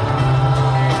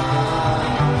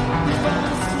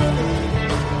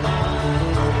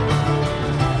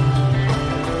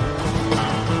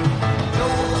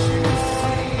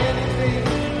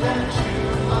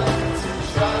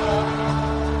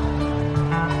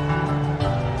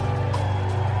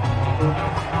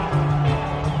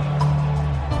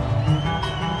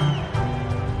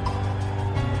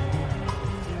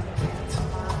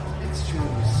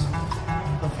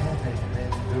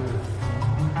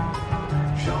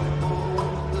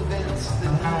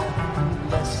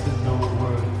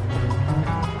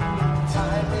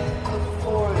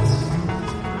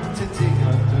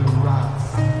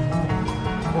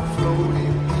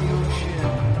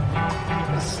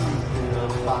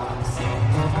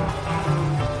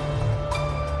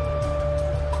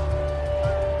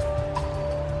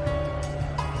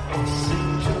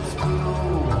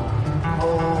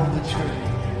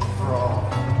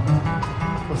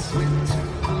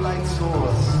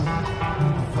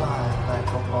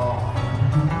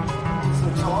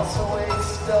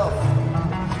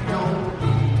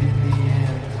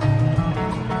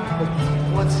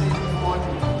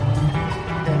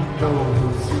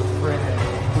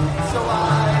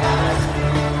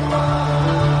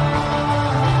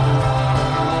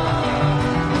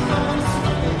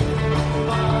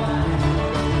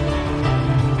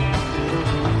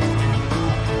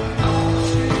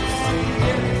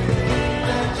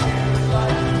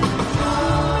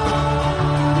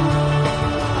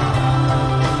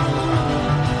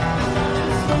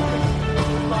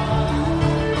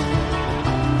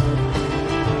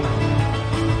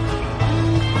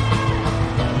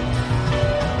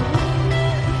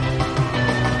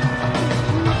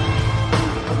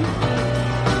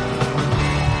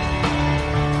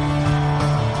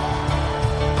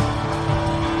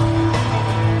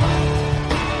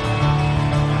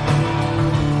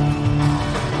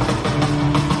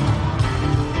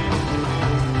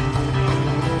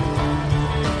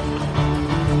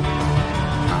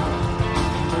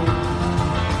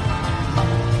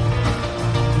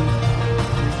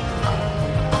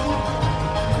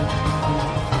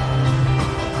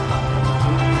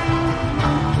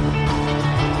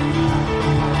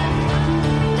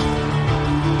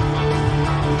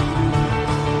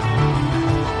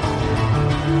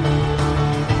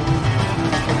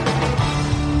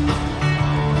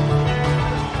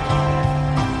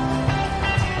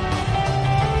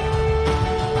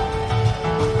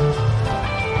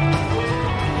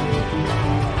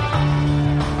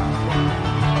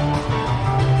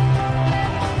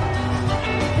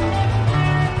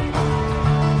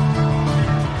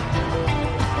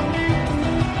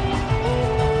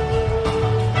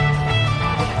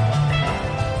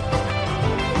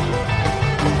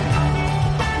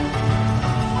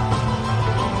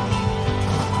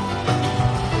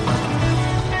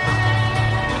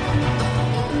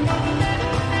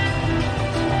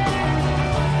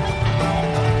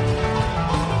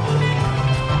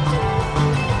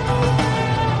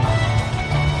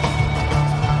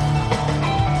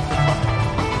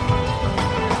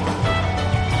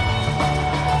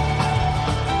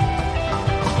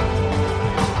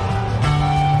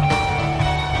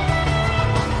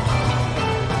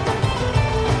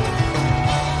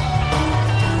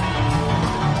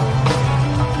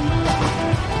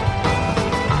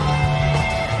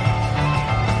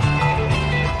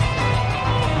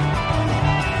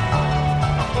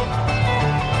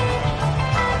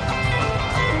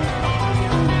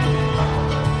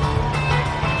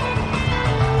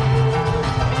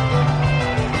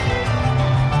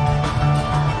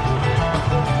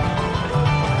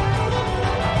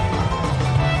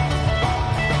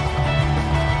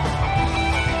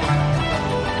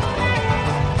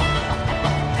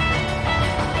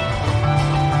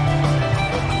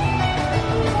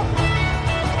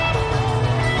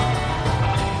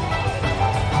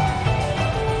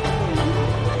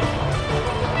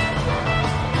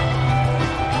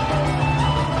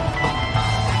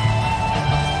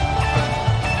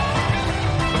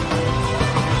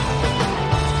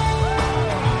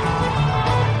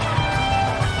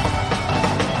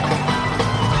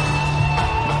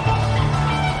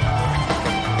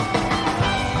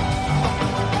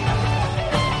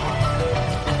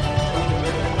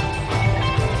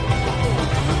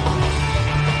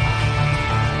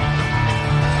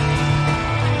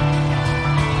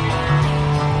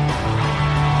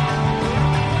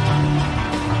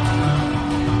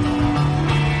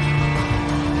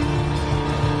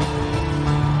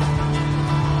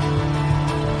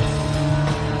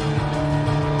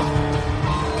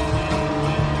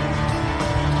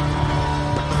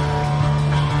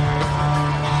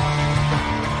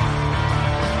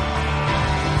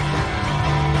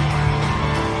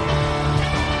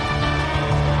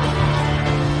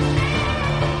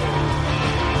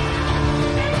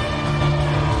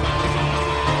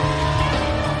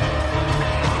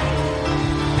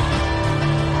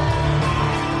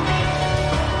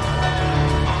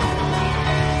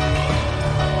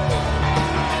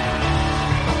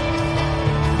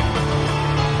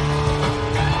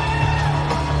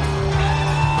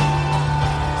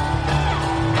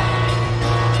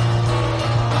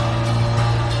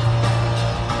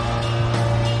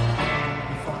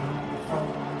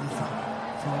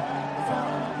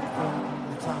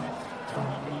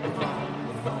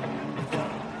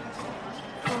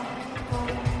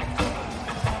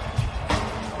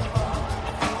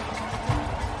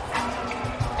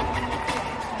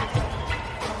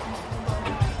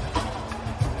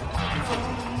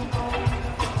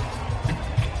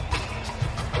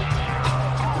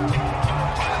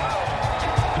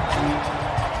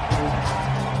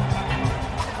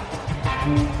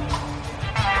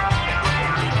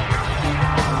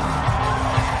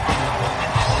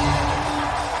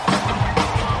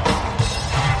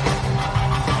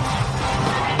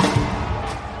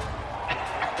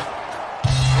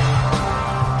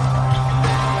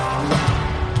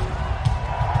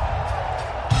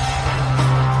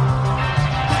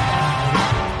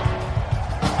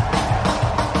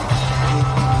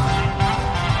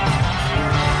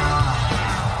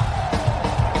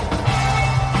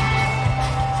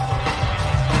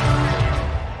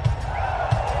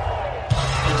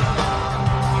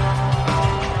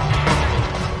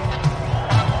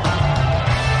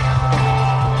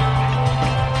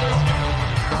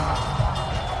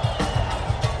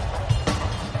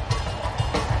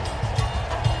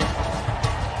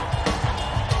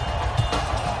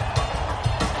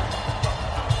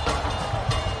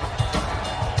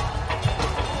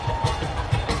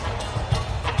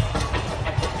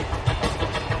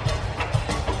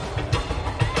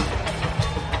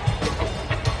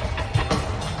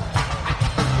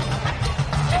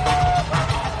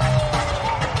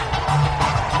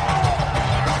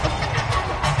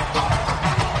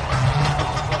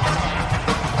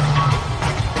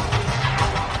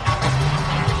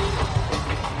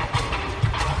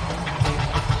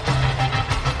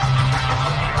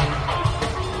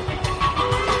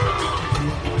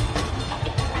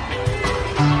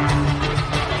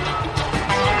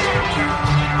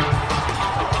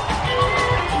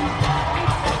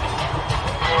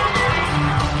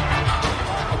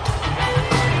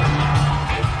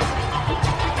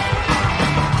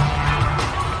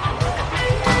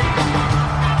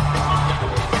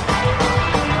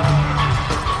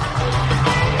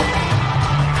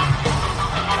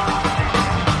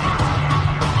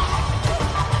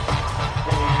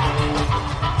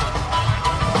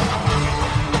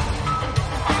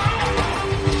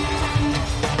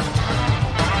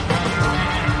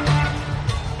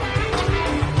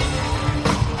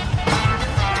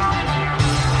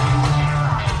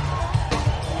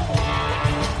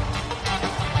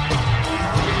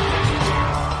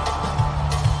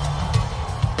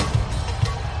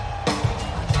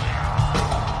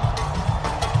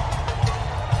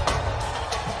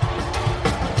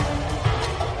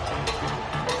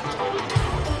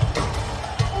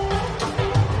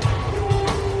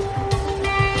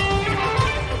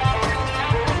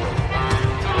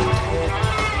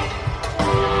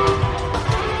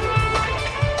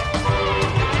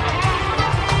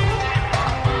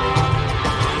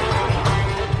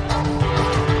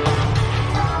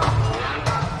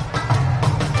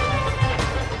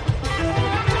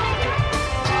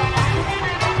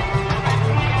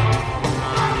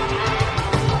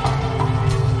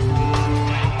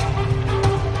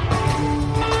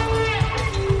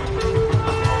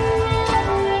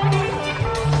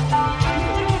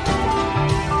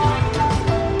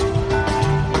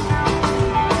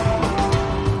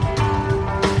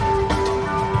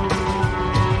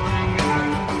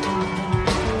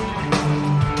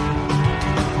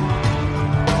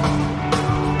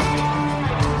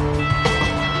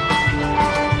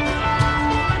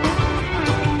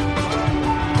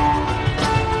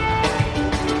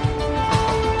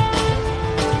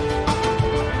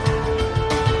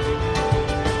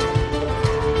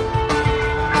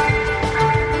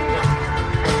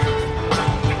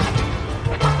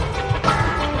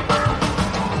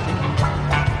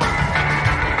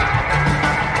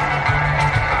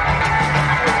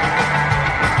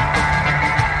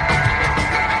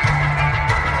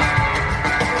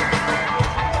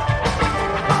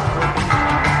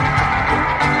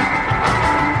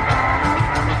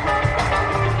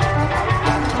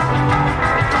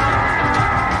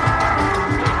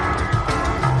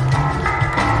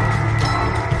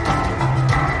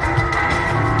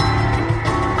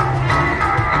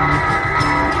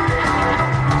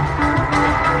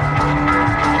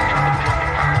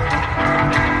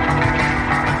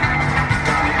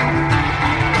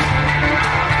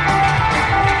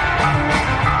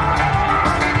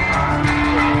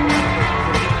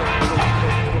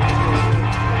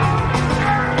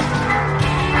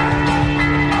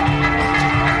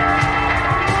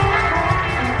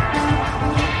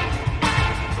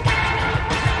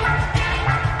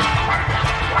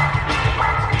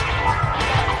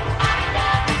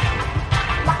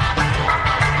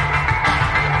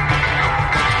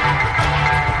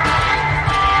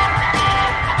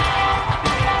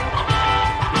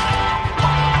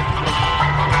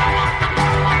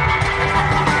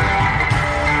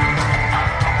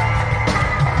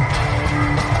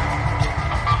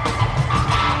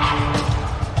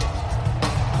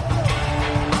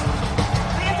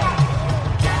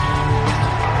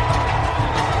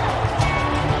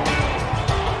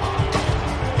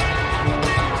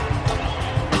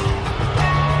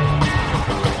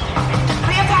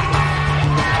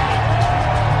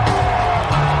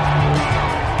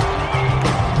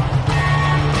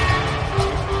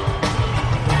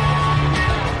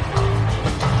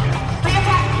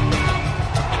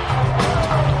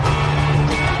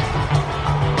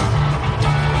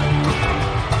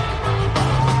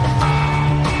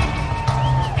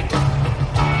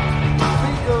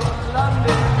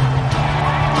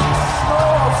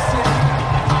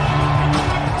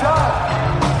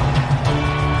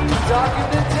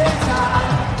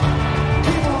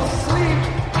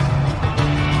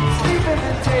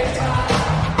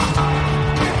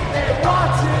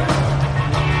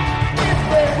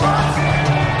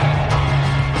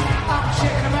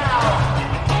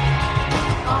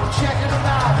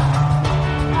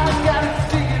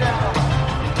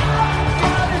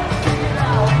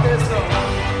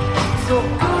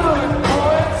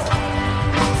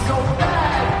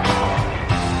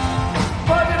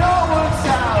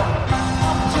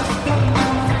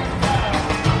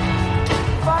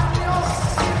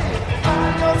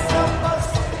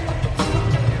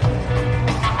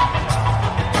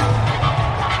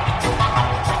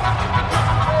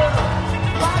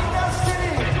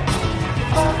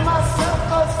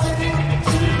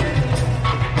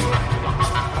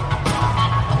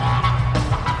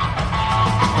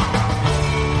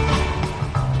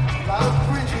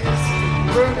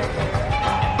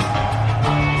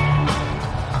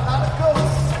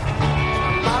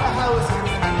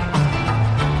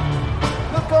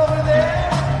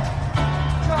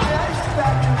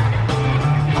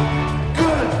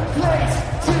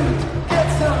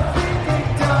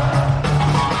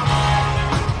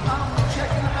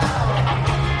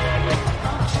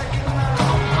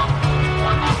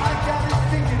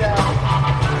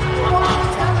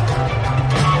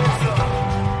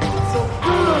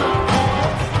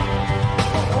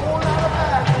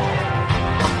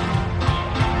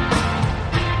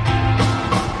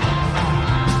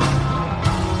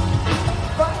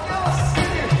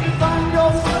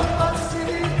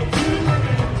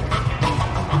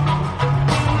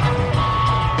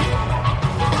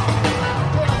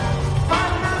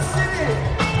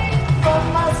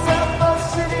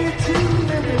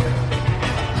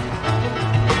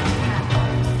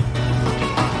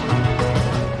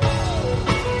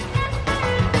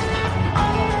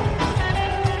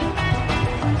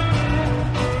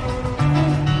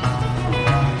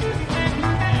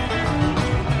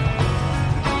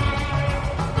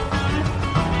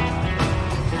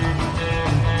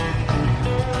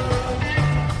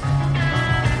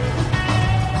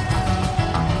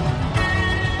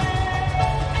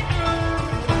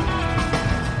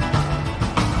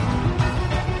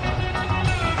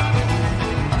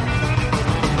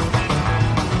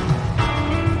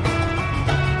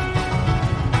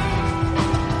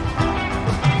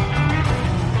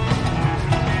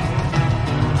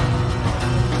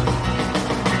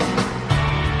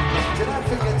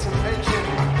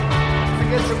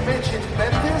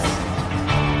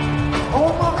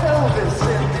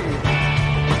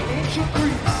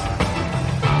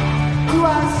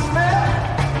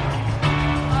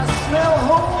 smell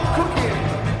home cooking.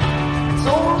 It's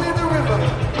only the river.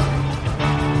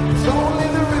 It's only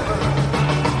the river.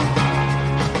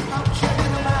 I'm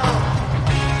checking them out.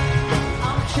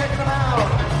 I'm checking them out.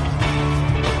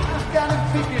 I've got it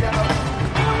figured out.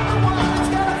 I'm the one that's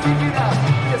got it figured out.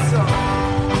 There's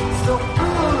some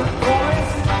good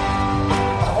boys,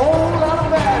 a whole lot of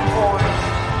bad boys.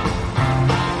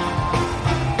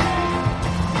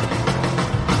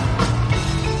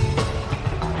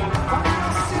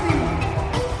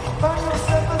 Find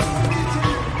yourself a city to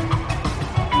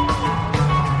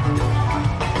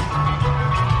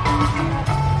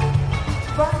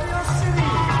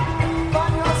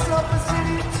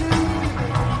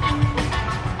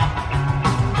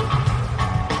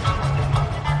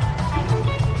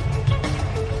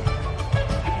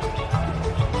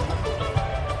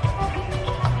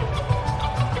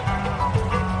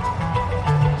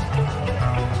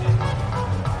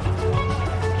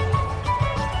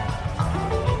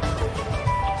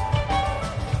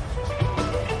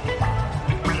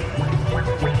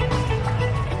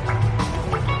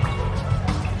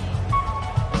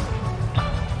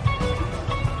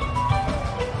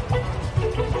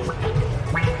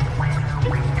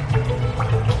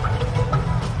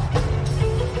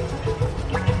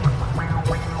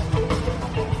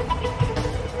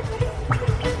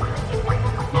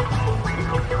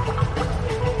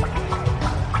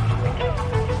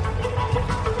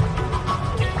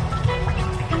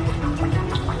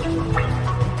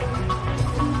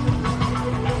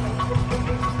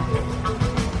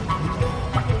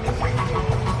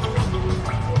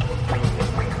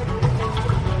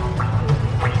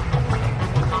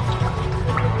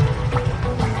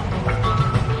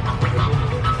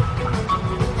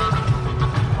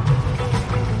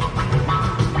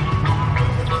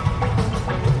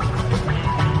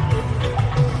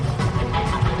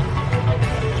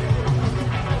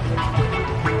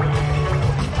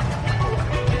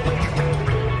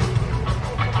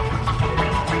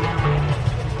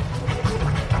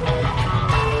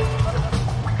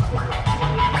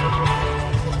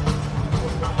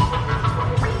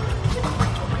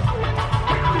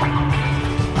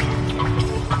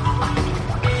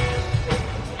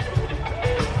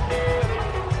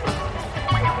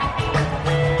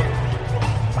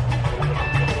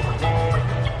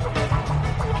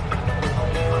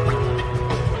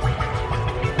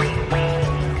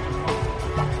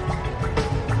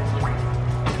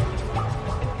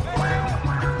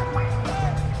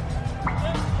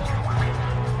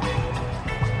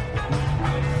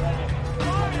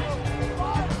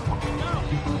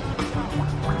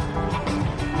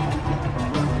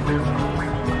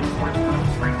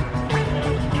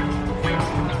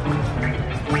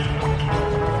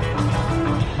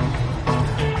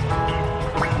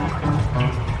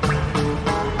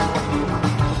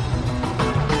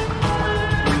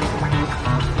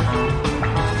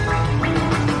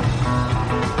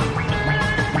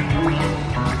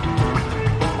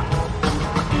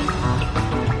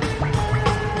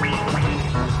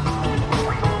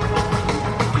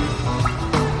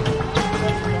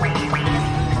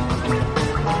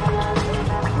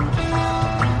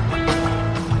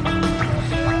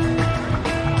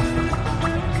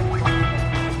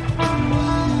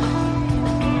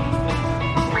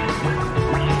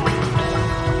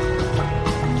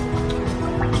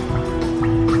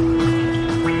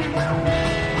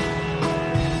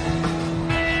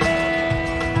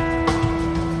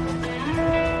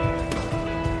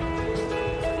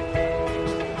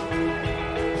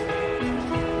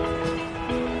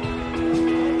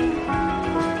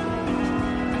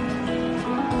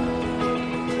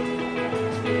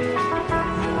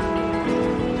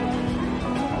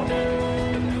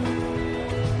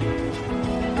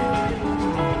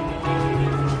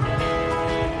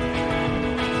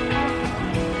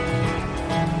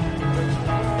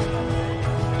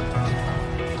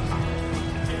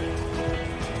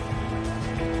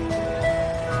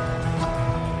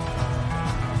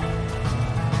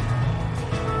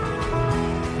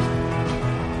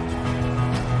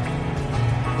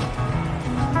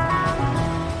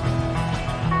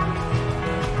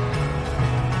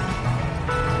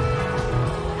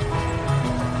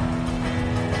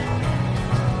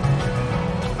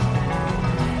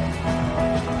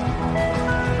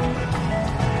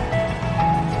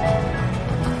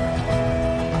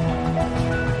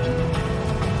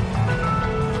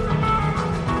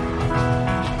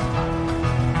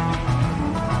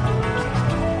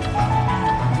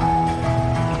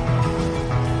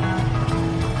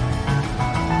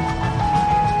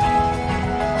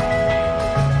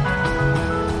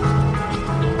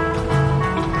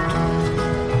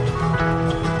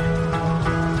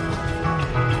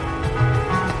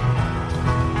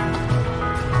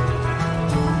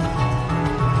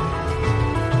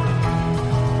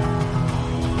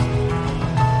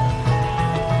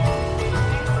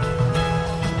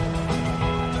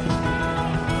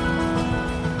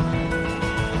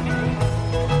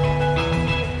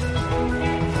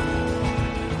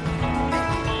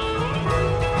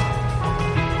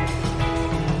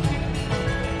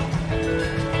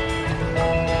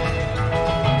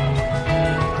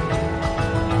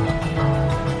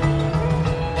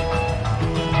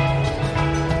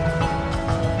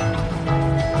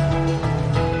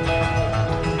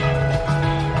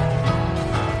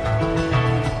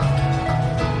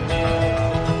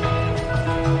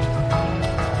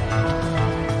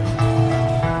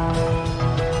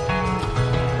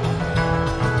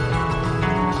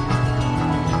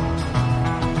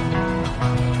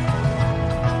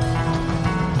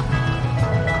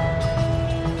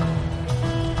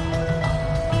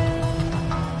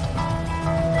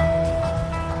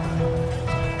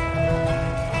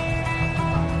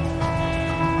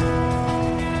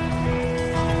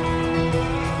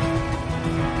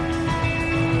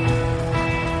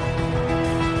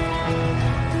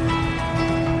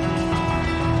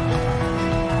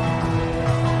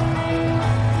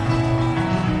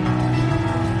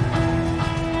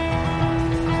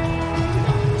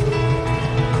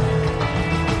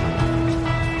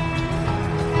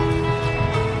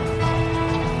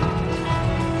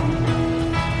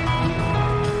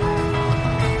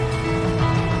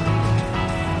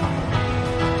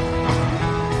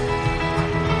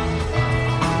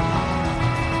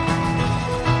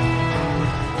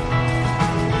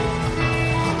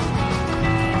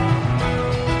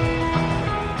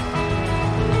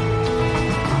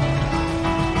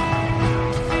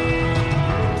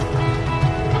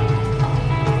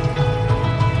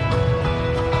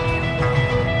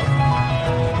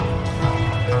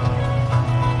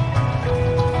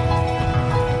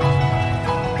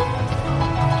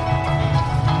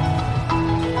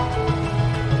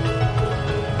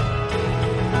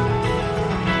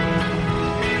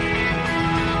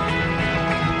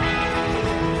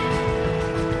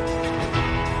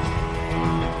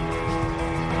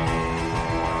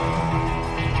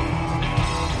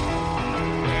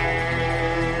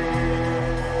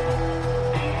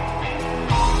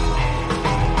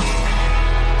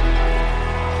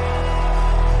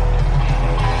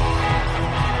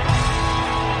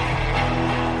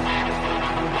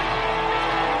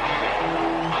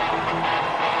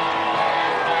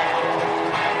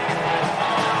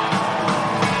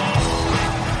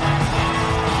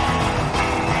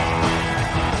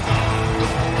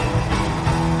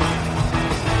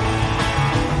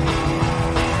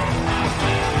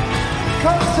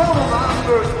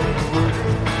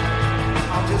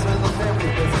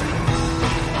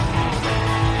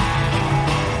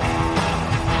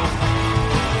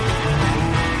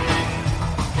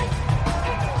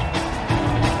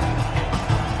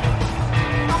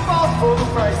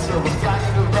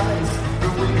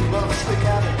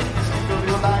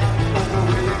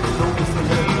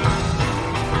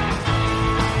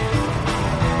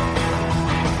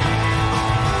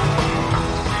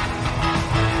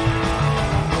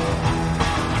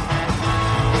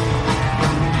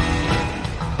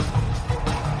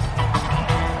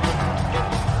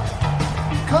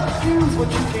what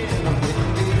you can of me.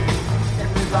 And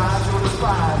revise your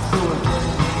despise, so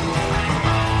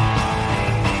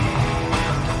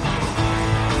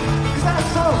cause I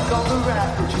sunk on the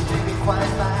raft, but you did it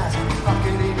quite fast. I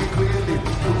can hear you clearly,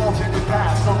 the alternate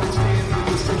path, so it's me and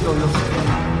you signal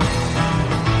yourself.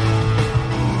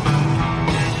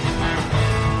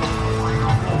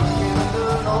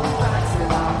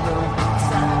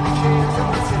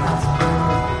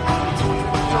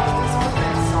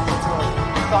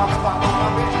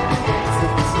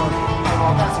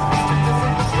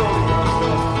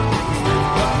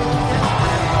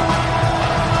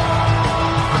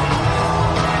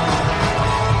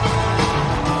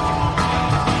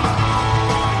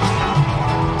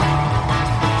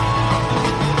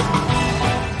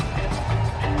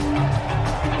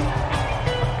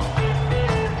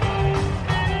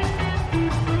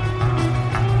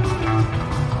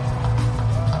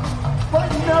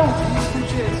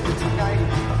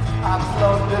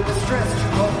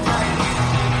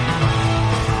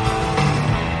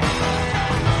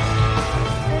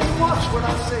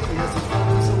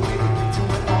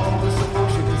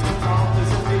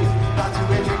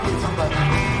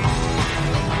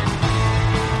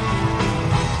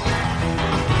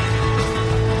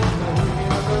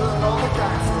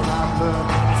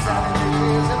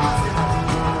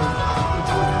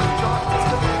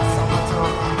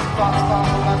 Fox,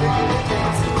 follow my diggity, take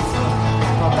a seat,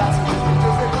 my passenger,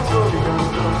 just let us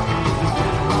roll,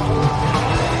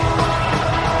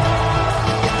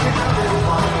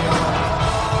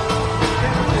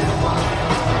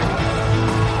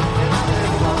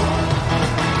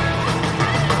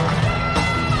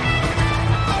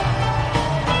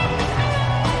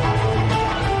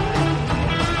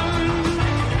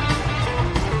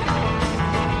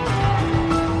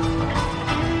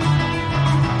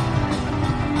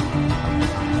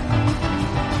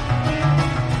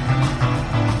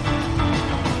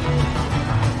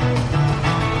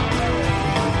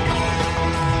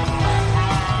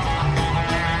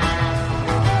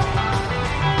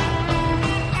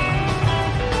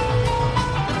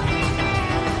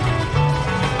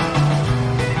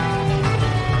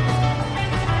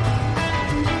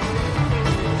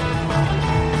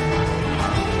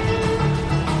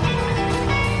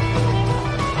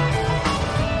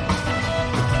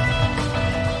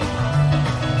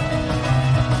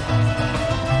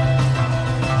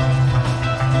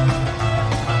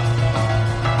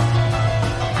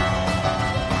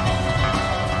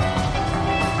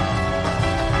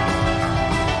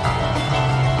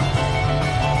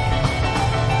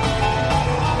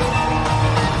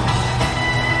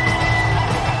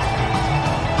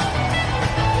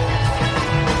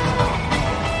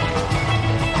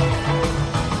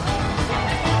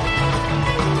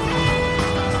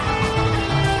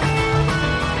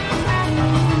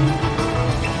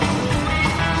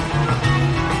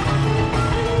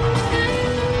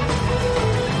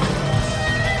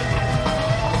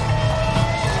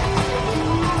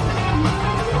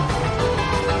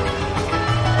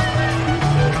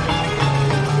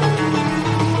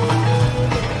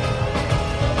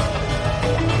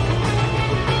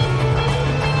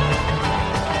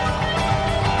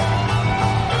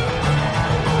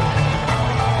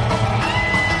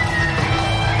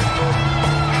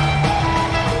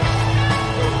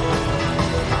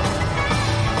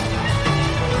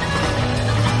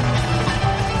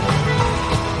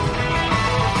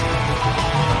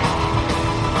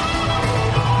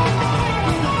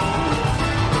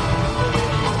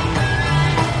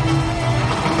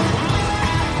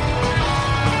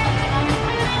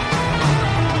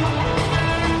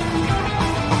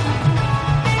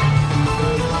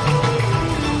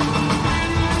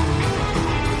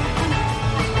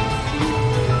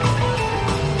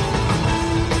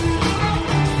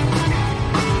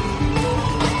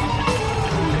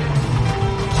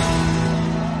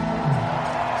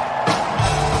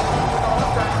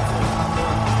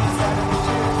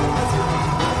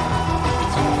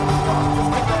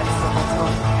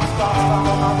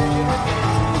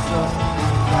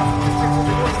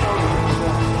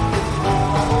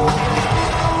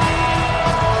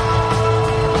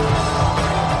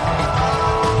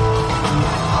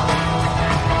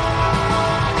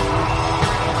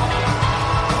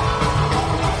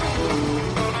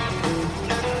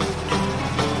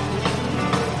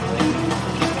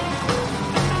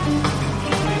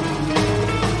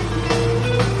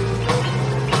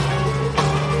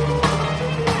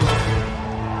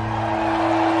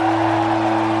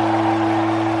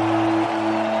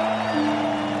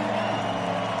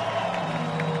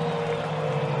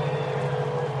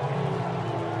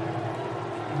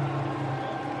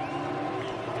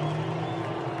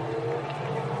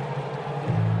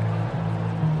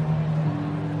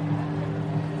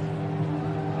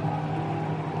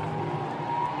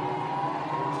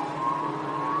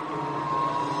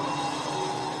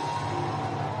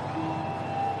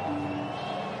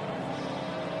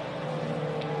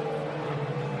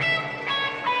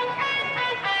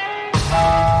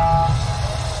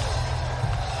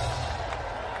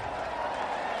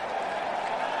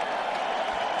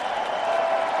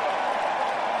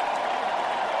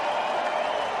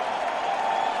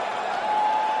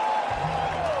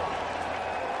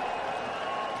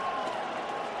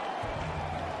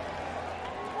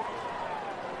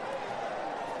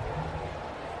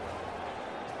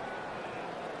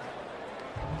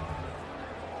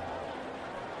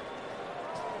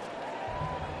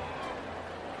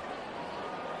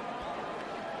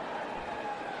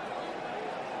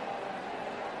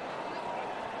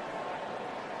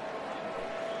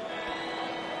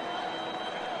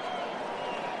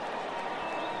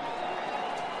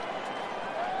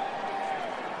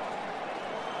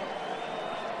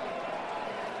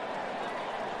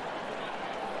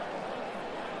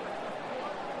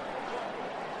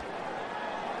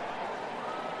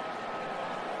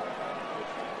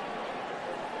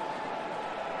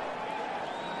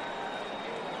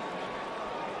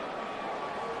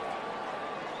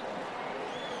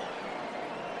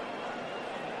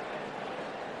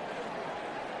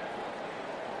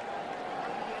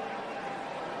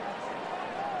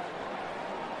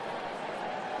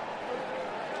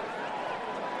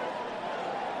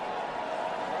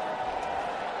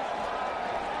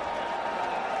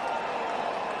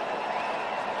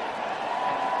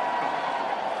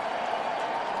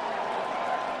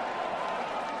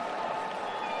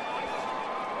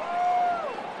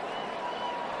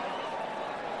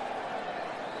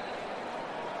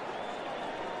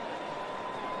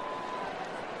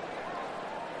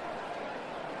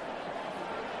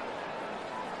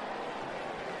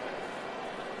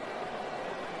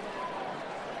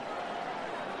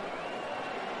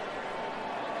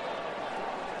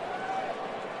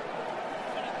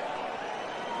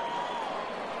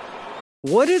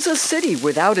 What is a city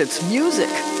without its music?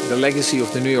 The legacy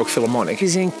of the New York Philharmonic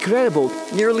is incredible.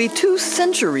 Nearly 2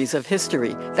 centuries of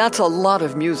history. That's a lot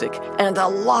of music and a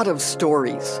lot of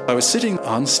stories. I was sitting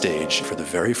on stage for the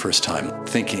very first time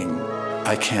thinking,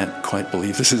 I can't quite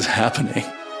believe this is happening.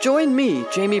 Join me,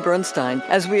 Jamie Bernstein,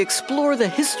 as we explore the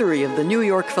history of the New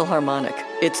York Philharmonic.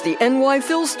 It's the NY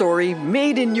Phil Story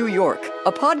Made in New York,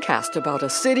 a podcast about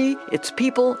a city, its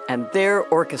people, and their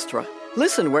orchestra.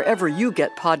 Listen wherever you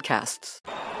get podcasts.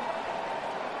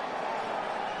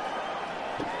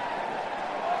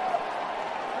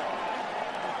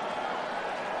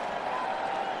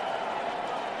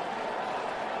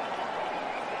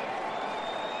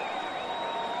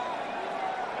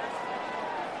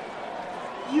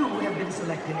 You have been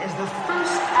selected as the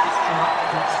first astronaut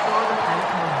to explore the planet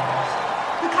Mars.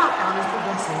 The countdown is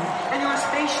progressing, and your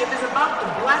spaceship is about to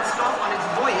blast off on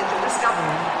its voyage of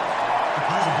discovery.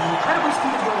 Because of the incredible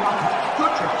speed of your rocket, your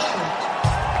trip is short.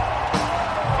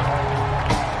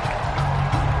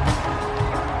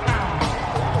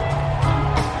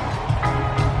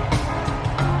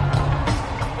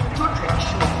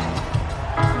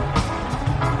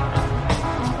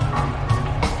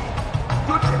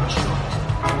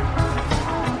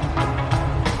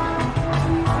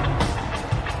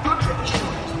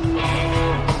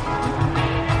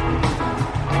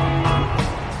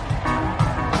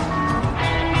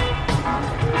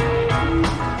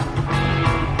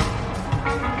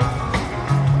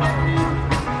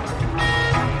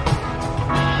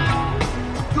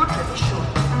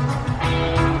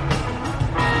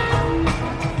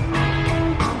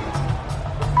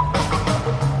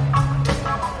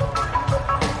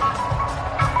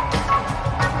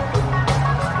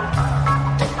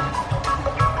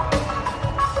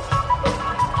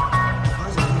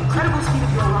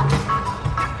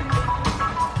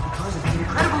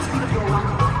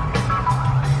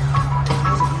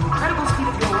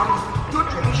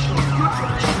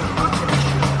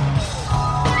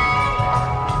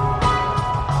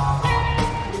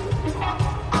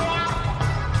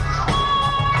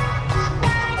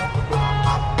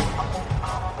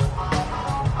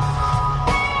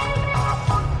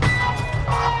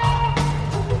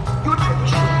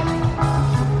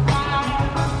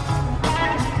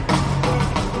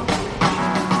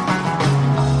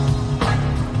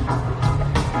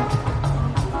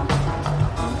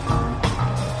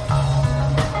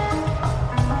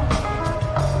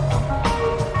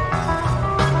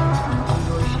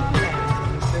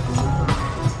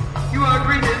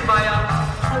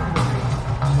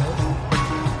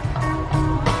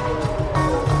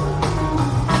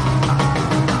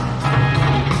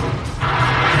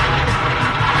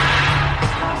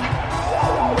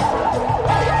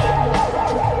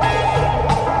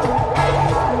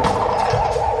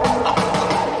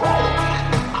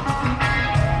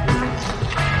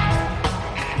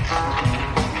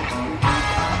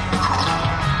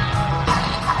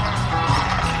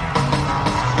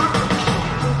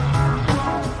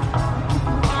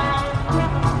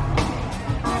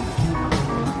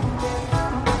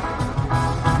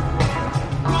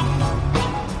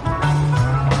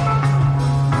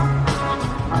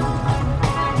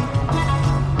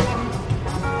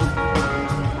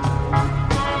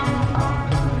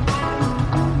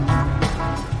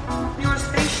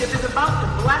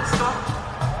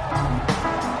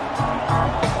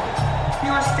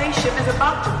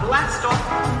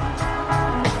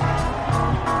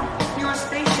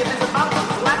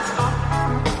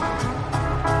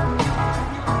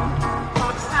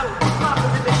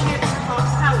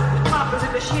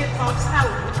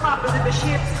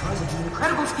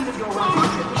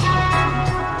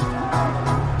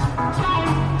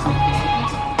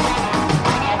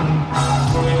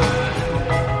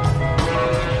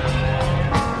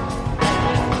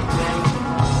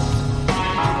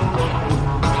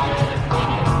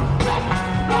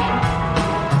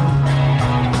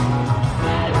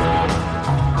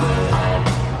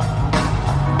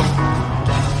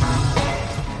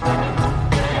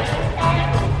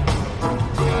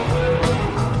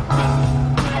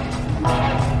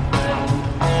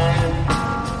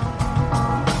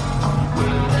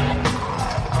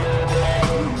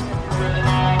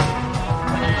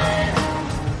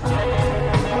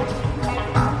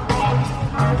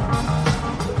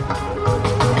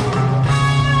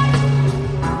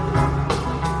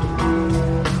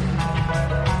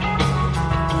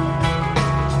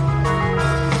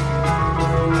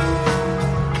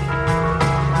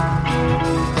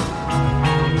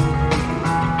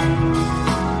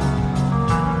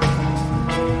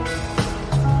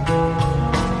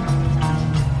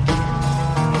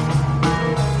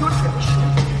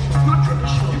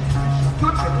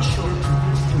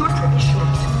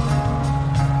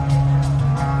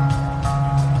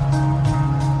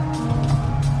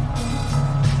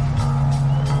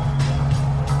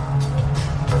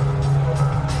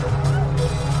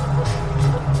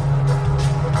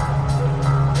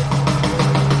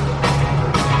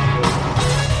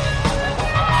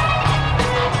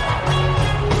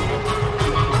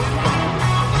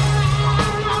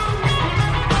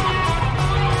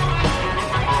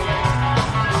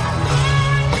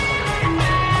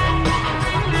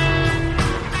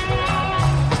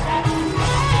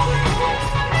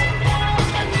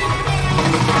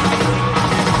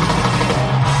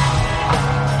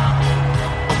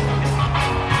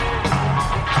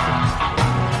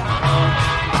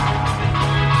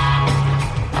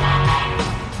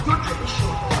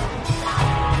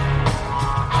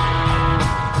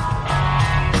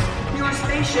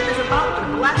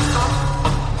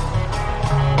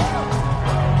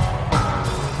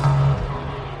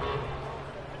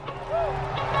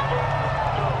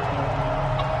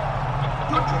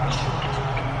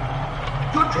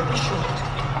 cartridge is short.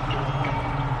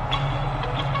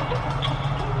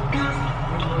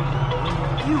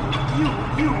 You have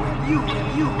been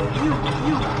selected. You have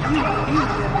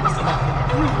been selected.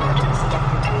 You have been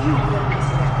selected. You have been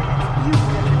selected.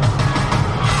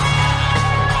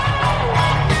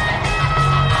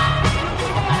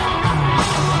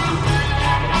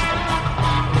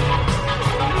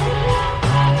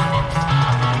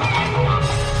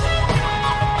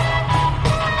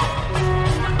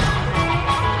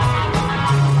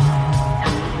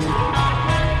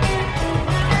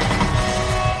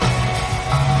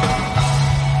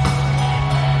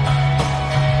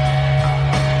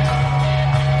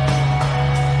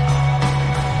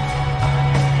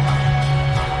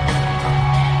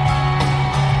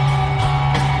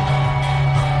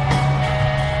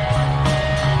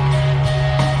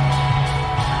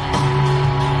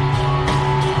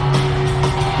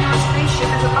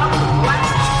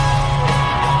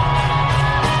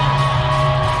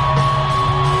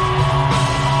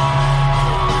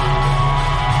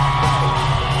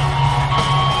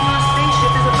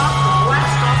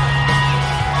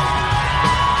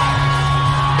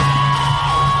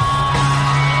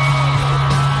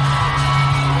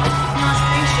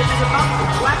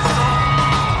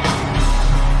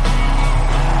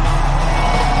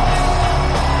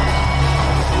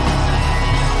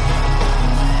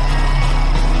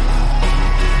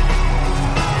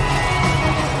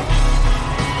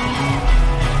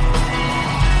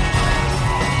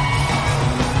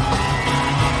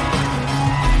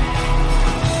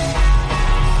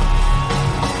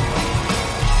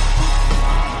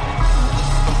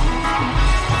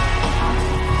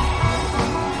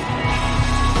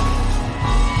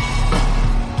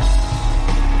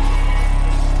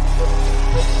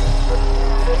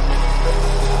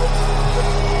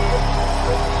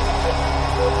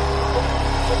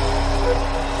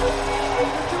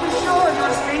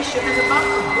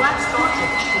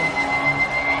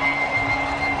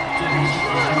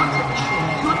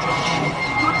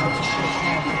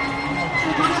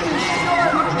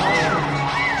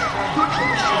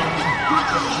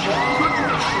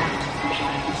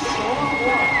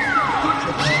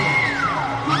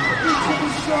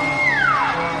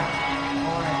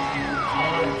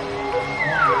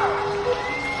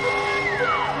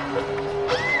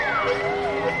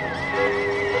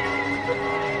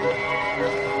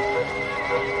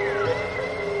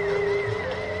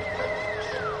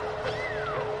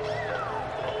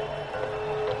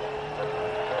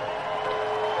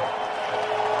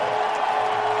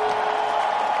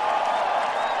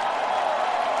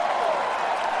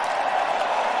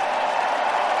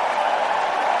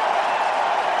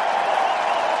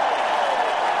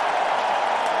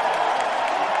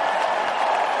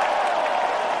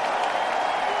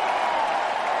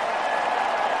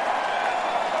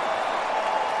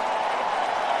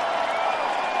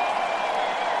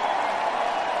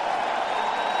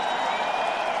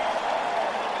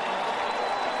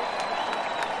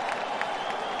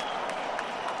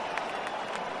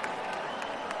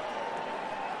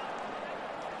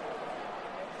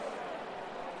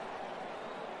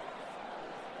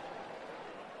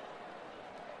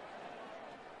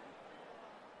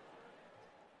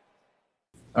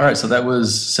 All right, so that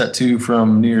was set 2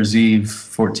 from New Year's Eve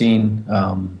 14.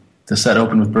 The set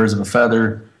opened with Birds of a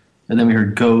Feather, and then we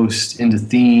heard Ghost into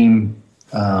Theme,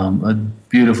 a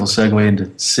beautiful segue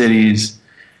into Cities,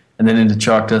 and then into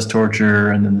Chalk Dust Torture,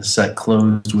 and then the set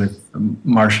closed with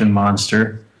Martian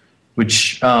Monster,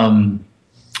 which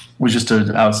was just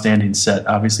an outstanding set.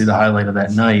 Obviously the highlight of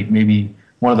that night, maybe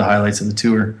one of the highlights of the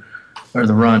tour, or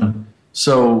the run.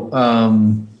 So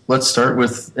let's start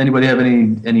with, anybody have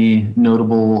any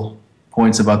notable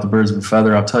points about the Birds of a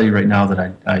Feather? I'll tell you right now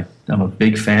that I'm a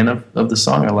big fan of the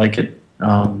song. I like it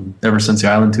ever since the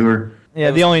Island Tour.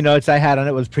 Yeah, the only notes I had on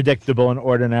it was predictable and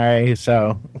ordinary,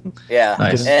 so... Yeah,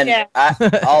 Nice. and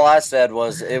all I said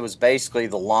was it was basically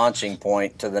the launching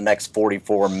point to the next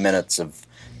 44 minutes of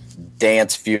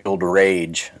dance-fueled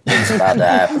rage that's about to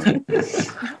happen.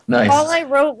 Nice. All I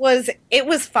wrote was, it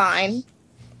was fine.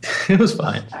 It was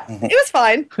fine. It was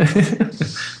fine.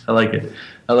 I like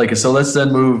it. So let's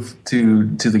then move to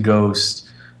the Ghost.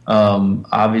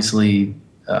 Obviously,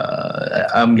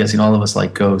 I'm guessing all of us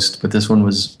like Ghost, but this one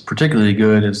was particularly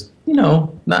good. It's,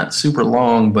 not super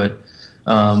long, but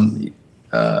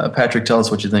Patrick, tell us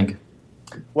what you think.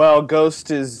 Well,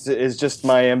 Ghost is just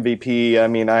my MVP. I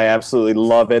mean, I absolutely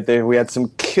love it. We had some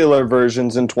killer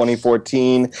versions in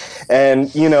 2014.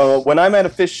 And, you know, when I'm at a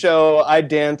Fish show, I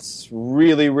dance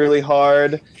really, really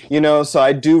hard, you know, so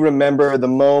I do remember the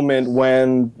moment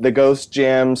when the Ghost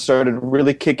jam started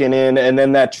really kicking in, and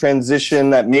then that transition,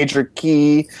 that major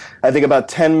key, I think about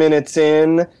 10 minutes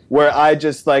in, where I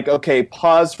just like, okay,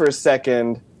 pause for a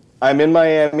second. I'm in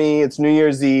Miami, it's New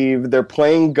Year's Eve, they're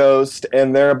playing Ghost,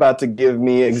 and they're about to give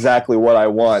me exactly what I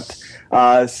want.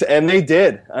 And they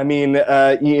did. I mean,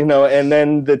 you know, and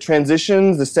then the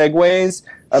transitions, the segues,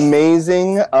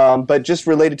 amazing, but just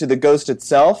related to the Ghost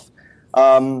itself,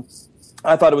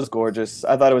 I thought it was gorgeous.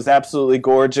 I thought it was absolutely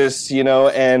gorgeous, you know,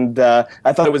 and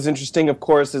I thought it was interesting, of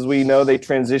course, as we know, they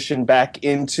transitioned back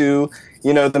into,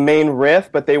 you know, the main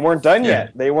riff, but they weren't done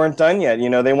yet. They weren't done yet. You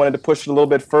know, they wanted to push it a little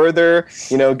bit further,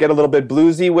 you know, get a little bit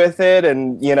bluesy with it,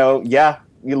 and, you know, yeah,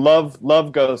 you love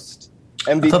Ghost.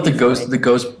 MVP. I thought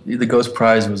the Ghost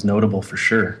prize was notable for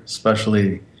sure,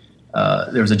 especially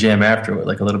there was a jam after it,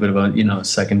 like a little bit of a, you know,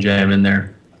 second jam in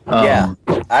there.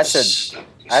 I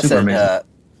said,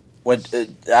 when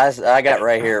I got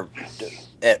right here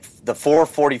at the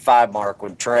 4:45 mark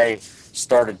when Trey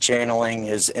started channeling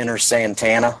his inner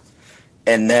Santana,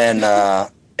 and then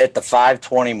at the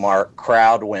 5:20 mark,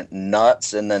 crowd went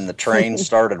nuts, and then the train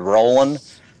started rolling,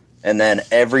 and then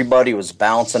everybody was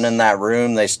bouncing in that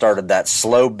room. They started that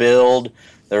slow build.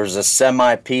 There was a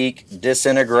semi-peak,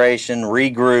 disintegration,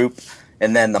 regroup,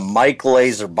 and then the Mike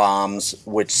laser bombs,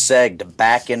 which segged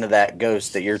back into that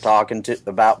Ghost that you're talking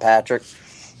about, Patrick.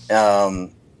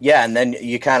 Yeah, and then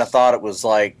you kind of thought it was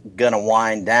like gonna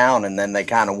wind down, and then they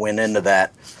kind of went into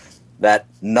that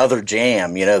another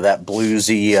jam, you know, that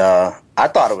bluesy. I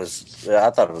thought it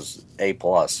was A+.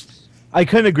 I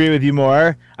couldn't agree with you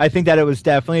more. I think that it was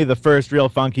definitely the first real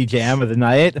funky jam of the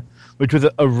night, which was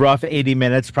a rough 80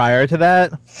 minutes prior to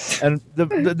that. And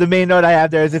the main note I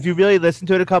have there is if you really listen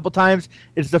to it a couple times,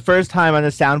 it's the first time on a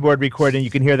soundboard recording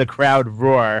you can hear the crowd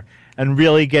roar and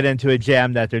really get into a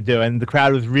jam that they're doing. The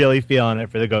crowd was really feeling it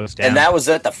for the Ghost jam. And that was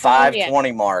at the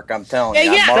 5:20 mark, I'm telling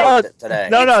you. I marked it today.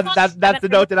 No, that's the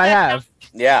note that I have.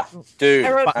 Yeah, dude.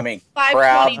 I mean,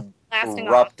 crowd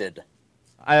erupted.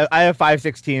 I have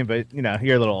 5:16, but you know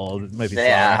you're a little old. It might be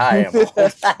I am old.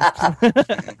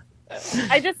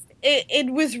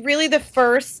 It was really the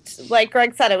first, like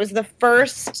Greg said, it was the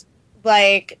first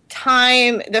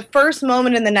time, the first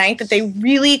moment in the night that they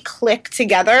really clicked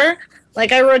together.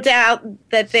 Like I wrote down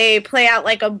that they play out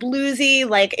like a bluesy,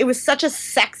 like it was such a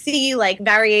sexy like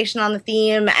variation on the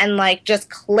theme, and like just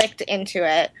clicked into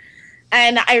it.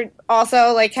 And I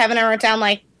also, like Kevin, I wrote down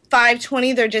like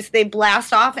 5:20, they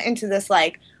blast off into this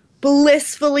like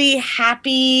blissfully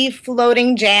happy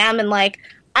floating jam, and like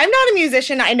I'm not a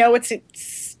musician, I know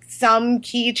it's some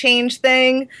key change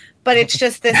thing, but it's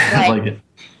just this like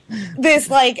this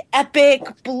like epic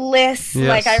bliss. Yes.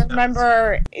 Like I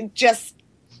remember just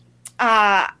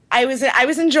I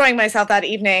was enjoying myself that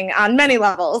evening on many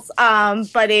levels,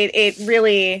 but it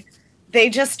really, they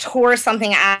just tore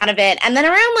something out of it. And then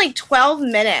around like 12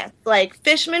 minutes, like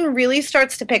Fishman really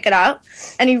starts to pick it up,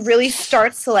 and he really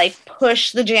starts to like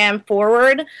push the jam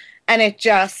forward, and it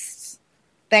just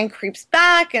then creeps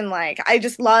back, and like I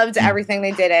just loved everything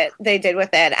they did with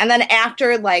it. And then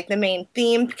after like the main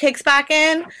theme kicks back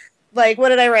in, like what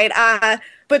did I write?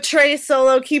 But Trey's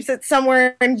solo keeps it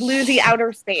somewhere in bluesy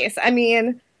outer space. I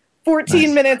mean,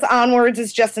 14 minutes onwards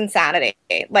is just insanity.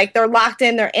 Like, they're locked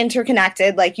in, they're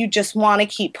interconnected. Like, you just want to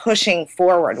keep pushing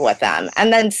forward with them.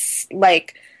 And then,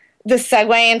 like, the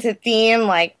segue into theme,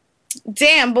 like,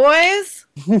 damn, boys,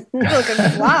 looking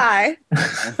fly.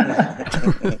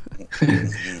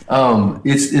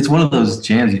 It's one of those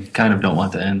jams you kind of don't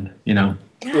want to end, you know?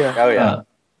 Yeah. Oh, yeah.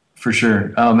 For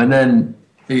sure. And then,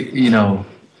 you know,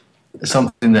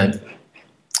 something that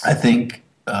I think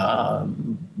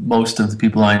most of the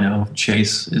people I know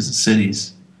chase is the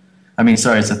cities. I mean,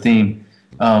 sorry, it's a theme.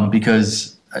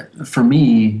 Because for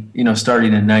me, you know,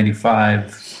 starting in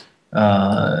 95,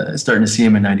 starting to see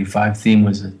him in 95, theme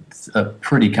was a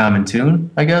pretty common tune,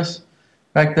 I guess,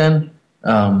 back then.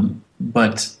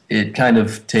 But it kind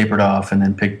of tapered off and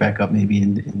then picked back up maybe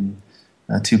in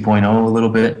 2.0 a little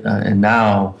bit. And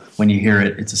now when you hear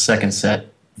it, it's a second set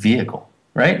vehicle,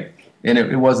 right? And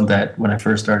it wasn't that when I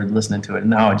first started listening to it.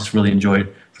 And now I just really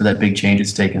enjoyed for that big change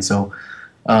it's taken. So,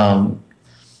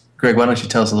 Greg, why don't you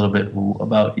tell us a little bit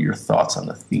about your thoughts on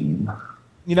the theme?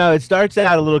 You know, it starts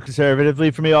out a little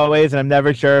conservatively for me always, and I'm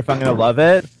never sure if I'm going to love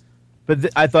it. But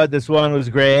I thought this one was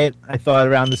great. I thought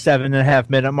around the 7.5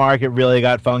 minute mark, it really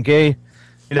got funky.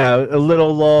 You know, a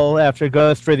little lull after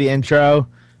Ghost for the intro.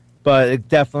 but it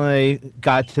definitely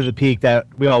got to the peak that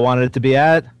we all wanted it to be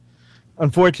at.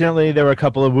 Unfortunately, there were a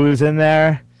couple of woos in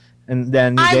there, and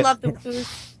then I love the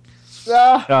woos.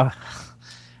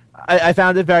 I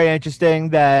found it very interesting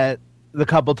that the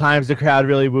couple times the crowd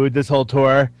really wooed this whole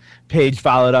tour, Paige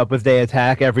followed up with "They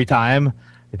Attack" every time.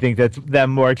 I think that's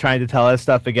them more trying to tell us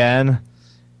stuff again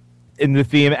in the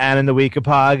theme and in the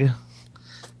Weekapog.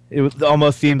 It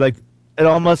almost seemed like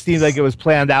it was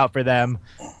planned out for them.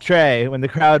 Trey, when the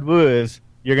crowd woos,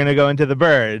 you're gonna go into the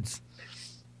birds.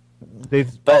 They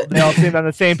all seemed on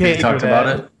the same page. They talked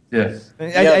about it. Yeah.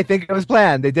 I think it was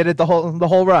planned. They did it the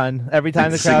whole run. Every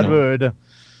time the crowd wooed.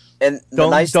 And don't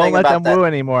let them woo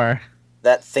anymore.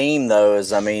 That theme, though, is,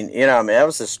 that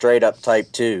was a straight-up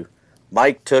Type 2.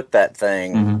 Mike took that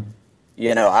thing,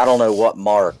 I don't know what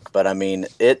mark, but,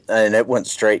 it went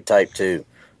straight Type 2.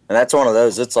 And that's one of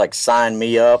those, it's like, sign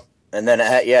me up. And then,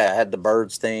 it had the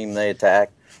Birds theme, They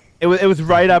Attack. It was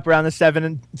right up around the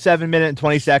 7 minute and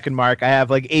 20-second mark. I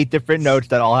have like 8 different notes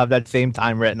that all have that same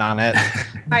time written on it.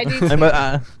 I do too.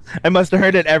 I must have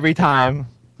heard it every time.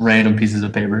 Random pieces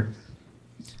of paper.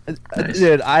 Nice.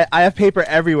 Dude, I have paper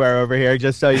everywhere over here,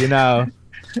 just so you know.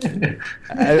 I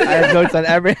have notes on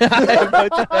everything.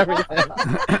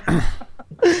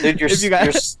 Dude,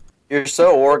 you're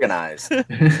so organized.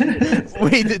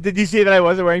 Wait, did you see that I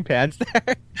wasn't wearing pants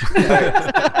there?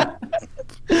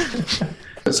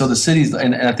 So the cities,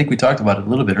 and I think we talked about it a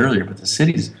little bit earlier, but the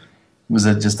cities was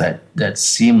just that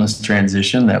seamless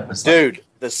transition that was. Dude,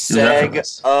 the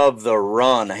seg of the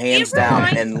run, hands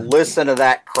down, and listen to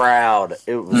that crowd.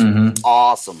 It was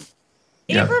awesome.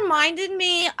 It reminded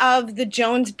me of the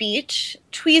Jones Beach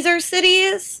Tweezer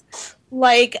cities,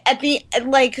 like the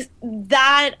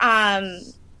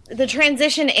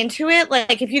transition into it.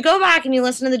 Like if you go back and you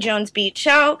listen to the Jones Beach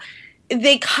show,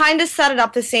 they kind of set it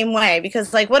up the same way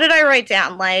because, like, what did I write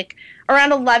down? Like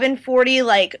around 11:40,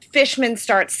 like Fishman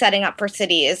starts setting up for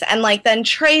cities, and like then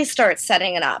Trey starts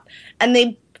setting it up, and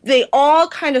they all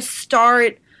kind of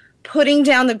start putting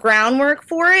down the groundwork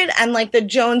for it. And like the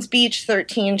Jones Beach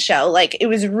 13 show, like it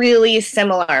was really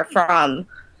similar from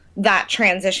that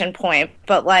transition point,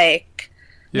 but like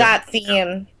that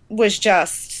theme was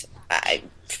just I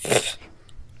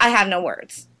have no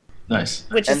words. Nice.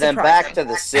 Which and is then surprising. back to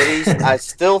the cities, I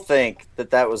still think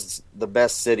that was the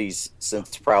best cities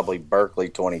since probably Berkeley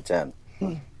 2010.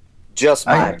 Just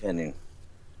my opinion.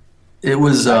 It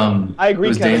was. I agree, it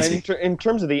was Kevin. In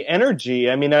terms of the energy,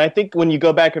 I think when you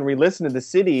go back and re-listen to the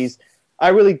cities, I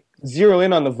really zero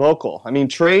in on the vocal.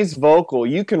 Trey's vocal,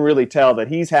 you can really tell that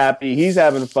he's happy, he's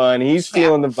having fun, he's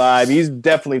feeling the vibe, he's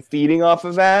definitely feeding off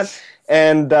of that.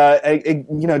 And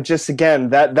just again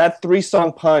that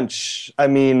 3-song punch.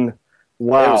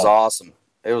 Wow, it was awesome.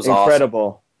 It was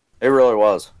incredible. Awesome. It really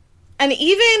was. And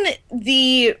even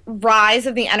the rise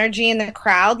of the energy in the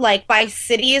crowd, like by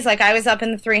cities, like I was up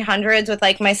in the 300s with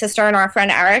like my sister and our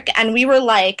friend Eric, and we were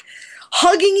like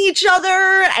hugging each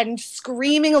other and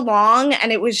screaming along,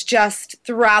 and it was just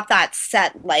throughout that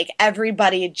set, like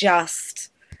everybody just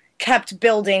kept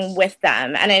building with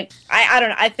them. And I don't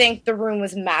know, I think the room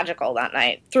was magical that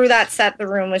night. Through that set, the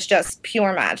room was just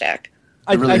pure magic.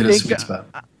 It really hit a sweet spot.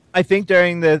 I think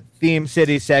during the theme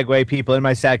city segue, people in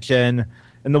my section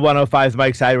and the 105's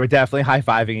Mike side were definitely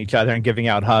high-fiving each other and giving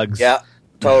out hugs. Yeah,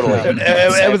 totally.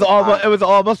 It was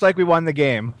almost like we won the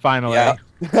game finally. Yeah.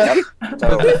 Totally.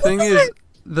 But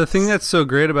the thing that's so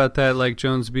great about that, like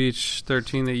Jones Beach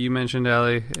 13 that you mentioned,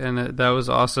 Allie, and that was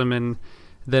awesome. And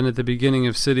then at the beginning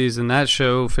of Cities in that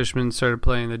show, Fishman started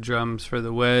playing the drums for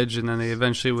the wedge, and then they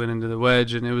eventually went into the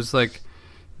wedge, and it was like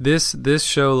this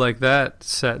show like that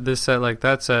set, there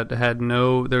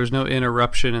was no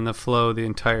interruption in the flow the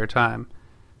entire time.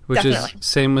 Which Definitely. Is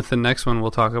same with the next one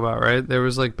we'll talk about, right? There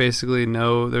was like basically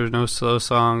there was no slow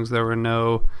songs, there were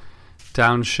no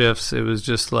downshifts. It was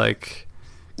just like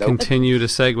continue to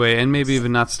segue and maybe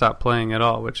even not stop playing at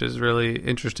all, which is really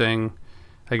interesting.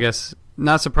 I guess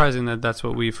not surprising that that's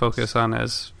what we focus on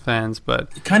as fans, but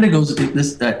it kind of goes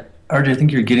RJ. I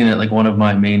think you're getting at like one of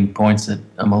my main points that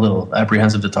I'm a little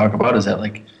apprehensive to talk about is that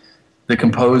like the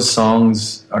composed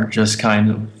songs are just kind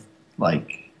of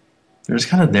like. They're just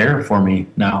kind of there for me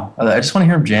now. I just want to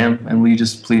hear them jam, and will you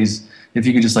just please, if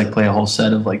you could just like play a whole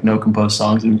set of like no composed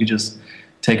songs, and we could just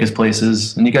take us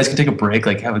places, and you guys can take a break,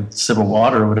 like have a sip of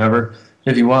water or whatever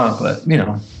if you want. But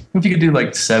if you could do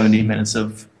like 70 minutes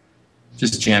of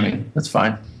just jamming, that's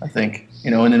fine. I think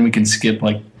and then we can skip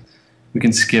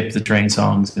the train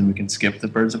songs, and we can skip the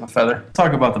Birds of a Feather.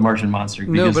 Talk about the Martian Monster.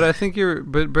 No, but I think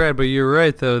Brad, you're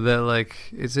right though that like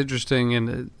it's interesting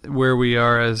and where we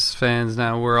are as fans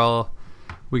now.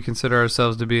 We consider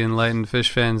ourselves to be enlightened Fish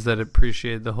fans that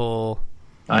appreciate the whole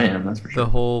I am, that's for sure. The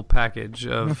whole package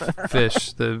of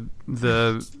Fish, the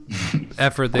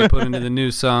effort they put into the new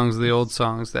songs, the old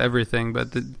songs, everything.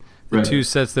 But the two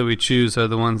sets that we choose are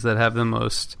the ones that have the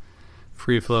most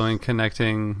free-flowing,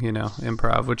 connecting,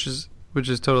 improv, which is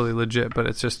totally legit. But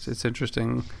it's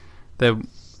interesting that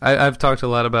I've talked a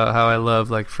lot about how I love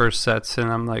like first sets,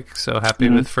 and I'm like so happy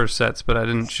with first sets, but I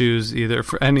didn't choose either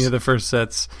for any of the first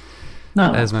sets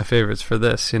as my favorites for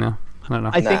this. I don't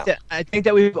know. I think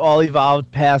that we've all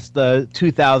evolved past the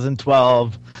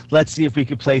 2012. Let's see if we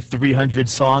could play 300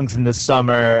 songs in the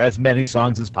summer, as many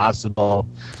songs as possible.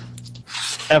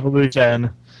 Evolution.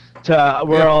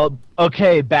 We're all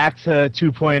okay. Back to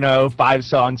 2.0,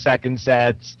 5-song second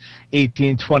sets,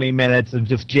 18, 20 minutes of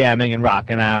just jamming and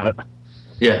rocking out.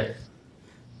 Yeah.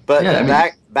 But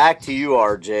back to you,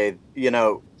 RJ.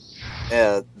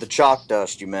 The chalk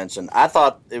dust you mentioned. I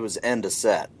thought it was end of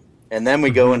set, and then we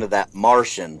go into that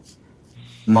Martian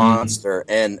monster,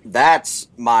 and that's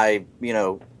my.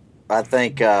 I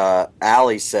think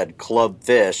Allie said Club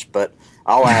Fish, but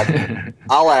I'll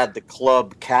add the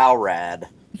Club Cowrad.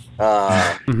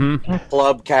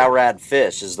 Club Cowrad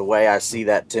Fish is the way I see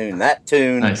that tune. That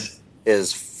tune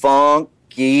is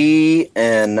funky,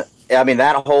 and I mean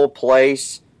that whole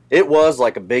place. It was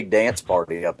like a big dance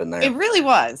party up in there. It really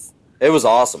was. It was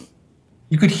awesome.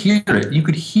 You could hear it. You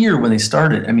could hear when they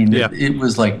started. I mean, it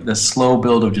was like the slow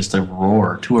build of just a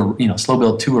roar to a slow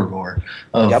build to a roar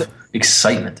of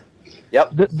excitement.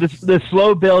 Yep. The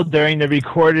slow build during the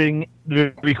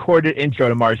recorded intro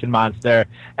to Martian Monster,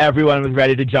 everyone was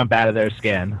ready to jump out of their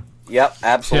skin. Yep,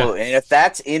 absolutely. Yeah. And if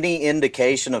that's any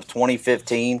indication of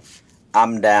 2015,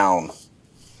 I'm down.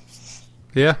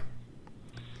 Yeah.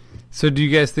 So do you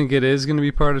guys think it is going to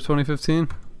be part of 2015?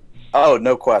 Oh,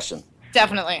 no question.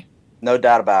 Definitely. No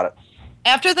doubt about it.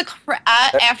 After the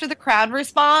crowd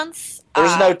response,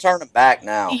 there's no turning back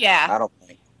now. Yeah. I don't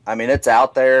think. I mean, it's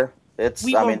out there. It's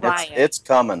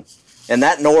coming. And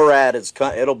that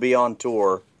NORAD it'll be on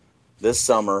tour this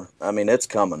summer. I mean, it's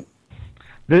coming.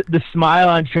 The smile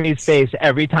on Trini's face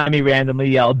every time he randomly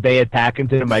yelled "They attack"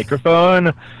 into the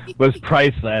microphone was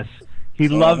priceless. He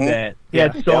loved it. He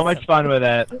had so much fun with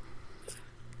it.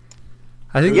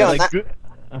 I think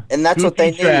and that's what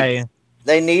they needed.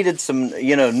 They needed some,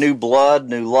 new blood,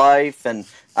 new life, and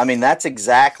I mean that's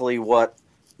exactly what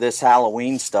this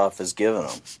Halloween stuff has given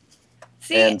them.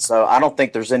 And so I don't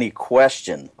think there's any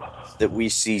question that we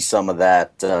see some of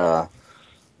that.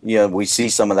 We see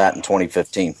some of that in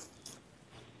 2015.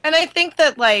 And I think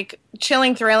that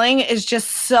Chilling Thrilling is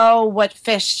just so what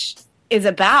Fish is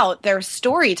about. They're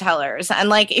storytellers,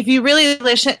 and if you really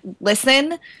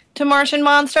listen to Martian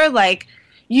Monster,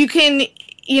 you can,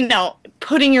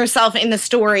 putting yourself in the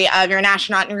story of you're an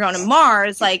astronaut and you're going to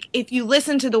Mars. If you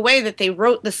listen to the way that they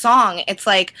wrote the song, it's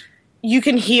you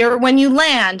can hear when you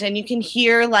land, and you can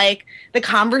hear the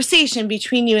conversation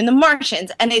between you and the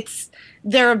Martians, and it's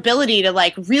their ability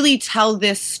to really tell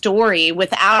this story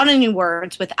without any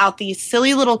words, without these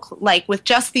silly little with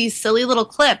just these silly little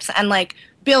clips, and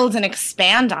build and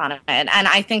expand on it. And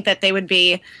I think that they would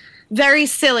be very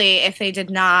silly if they did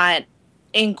not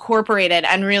incorporate it,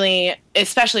 and really,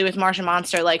 especially with Martian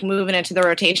Monster, moving into the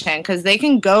rotation, because they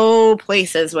can go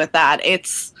places with that.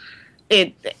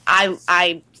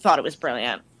 I thought it was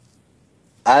brilliant.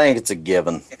 I think it's a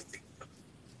given.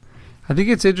 I think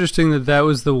it's interesting that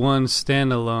was the one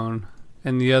standalone,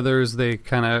 and the others they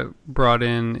kind of brought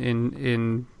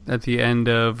in at the end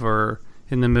of or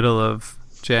in the middle of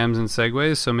jams and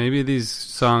segues. So maybe these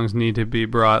songs need to be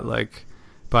brought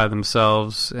by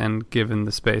themselves and given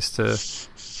the space to.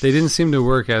 They didn't seem to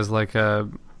work as a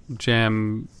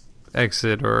jam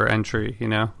exit or entry.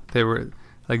 They were.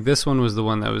 This one was the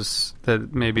one that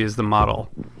maybe is the model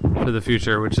for the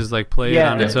future, which is play it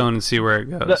on its own and see where it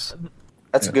goes.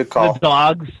 That's a good call. The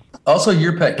dogs. Also,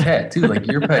 Your Pet Cat too.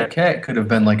 Your Pet Cat could have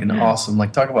been an awesome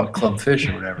talk about Club Fish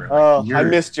or whatever. I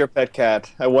missed Your Pet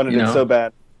Cat. I wanted it so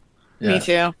bad. Yeah. Me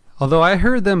too. Although I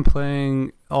heard them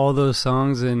playing all those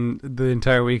songs in the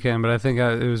entire weekend, but I think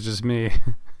it was just me.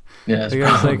 Yeah, I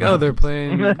was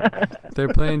they're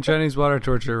playing Chinese water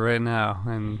torture right now,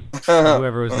 and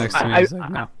whoever was next to me was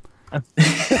no.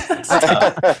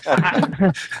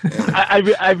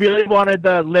 I really wanted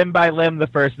the Limb by Limb the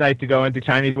first night to go into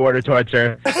Chinese water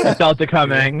torture. I felt it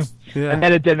coming, and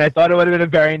then it didn't. I thought it would have been a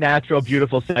very natural,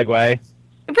 beautiful segue.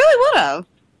 It really would have.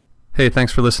 Hey,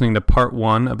 thanks for listening to part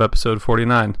 1 of episode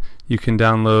 49. You can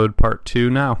download part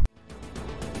 2 now.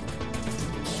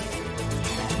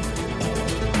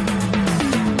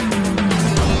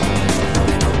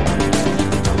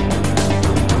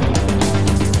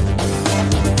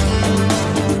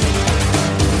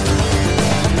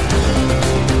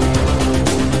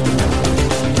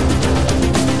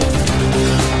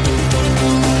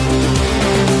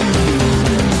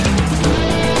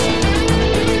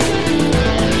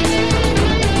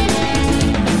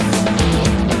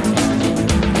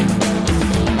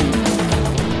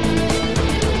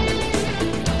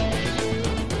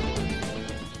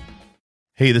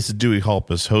 Hey, this is Dewey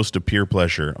Halpus, host of Peer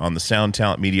Pleasure on the Sound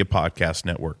Talent Media Podcast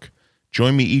Network.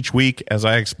 Join me each week as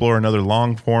I explore another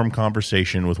long-form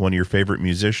conversation with one of your favorite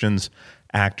musicians,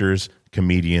 actors,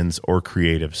 comedians, or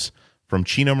creatives. From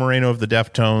Chino Moreno of the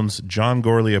Deftones, John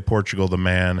Gorley of Portugal the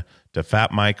Man, to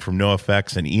Fat Mike from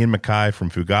NoFX and Ian MacKaye from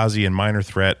Fugazi and Minor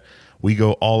Threat, we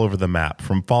go all over the map.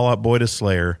 From Fall Out Boy to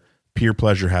Slayer, Peer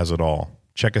Pleasure has it all.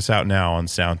 Check us out now on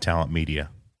Sound Talent Media.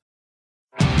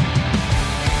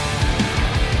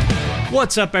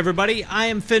 What's up, everybody? I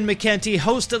am Finn McKenty,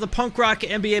 host of the Punk Rock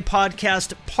NBA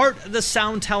podcast, part of the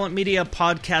Sound Talent Media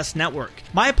Podcast Network.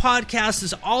 My podcast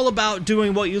is all about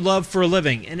doing what you love for a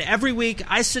living, and every week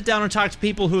I sit down and talk to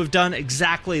people who have done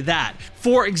exactly that.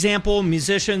 For example,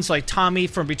 musicians like Tommy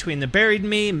from Between the Buried and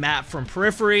Me, Matt from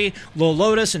Periphery, Lil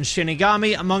Lotus and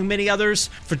Shinigami, among many others,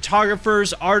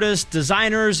 photographers, artists,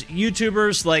 designers,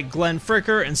 YouTubers like Glenn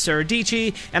Fricker and Sarah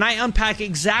Dici, and I unpack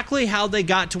exactly how they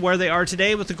got to where they are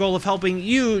today with the goal of helping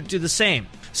you do the same.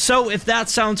 So if that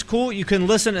sounds cool, you can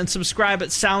listen and subscribe at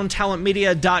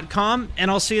soundtalentmedia.com, and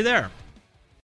I'll see you there.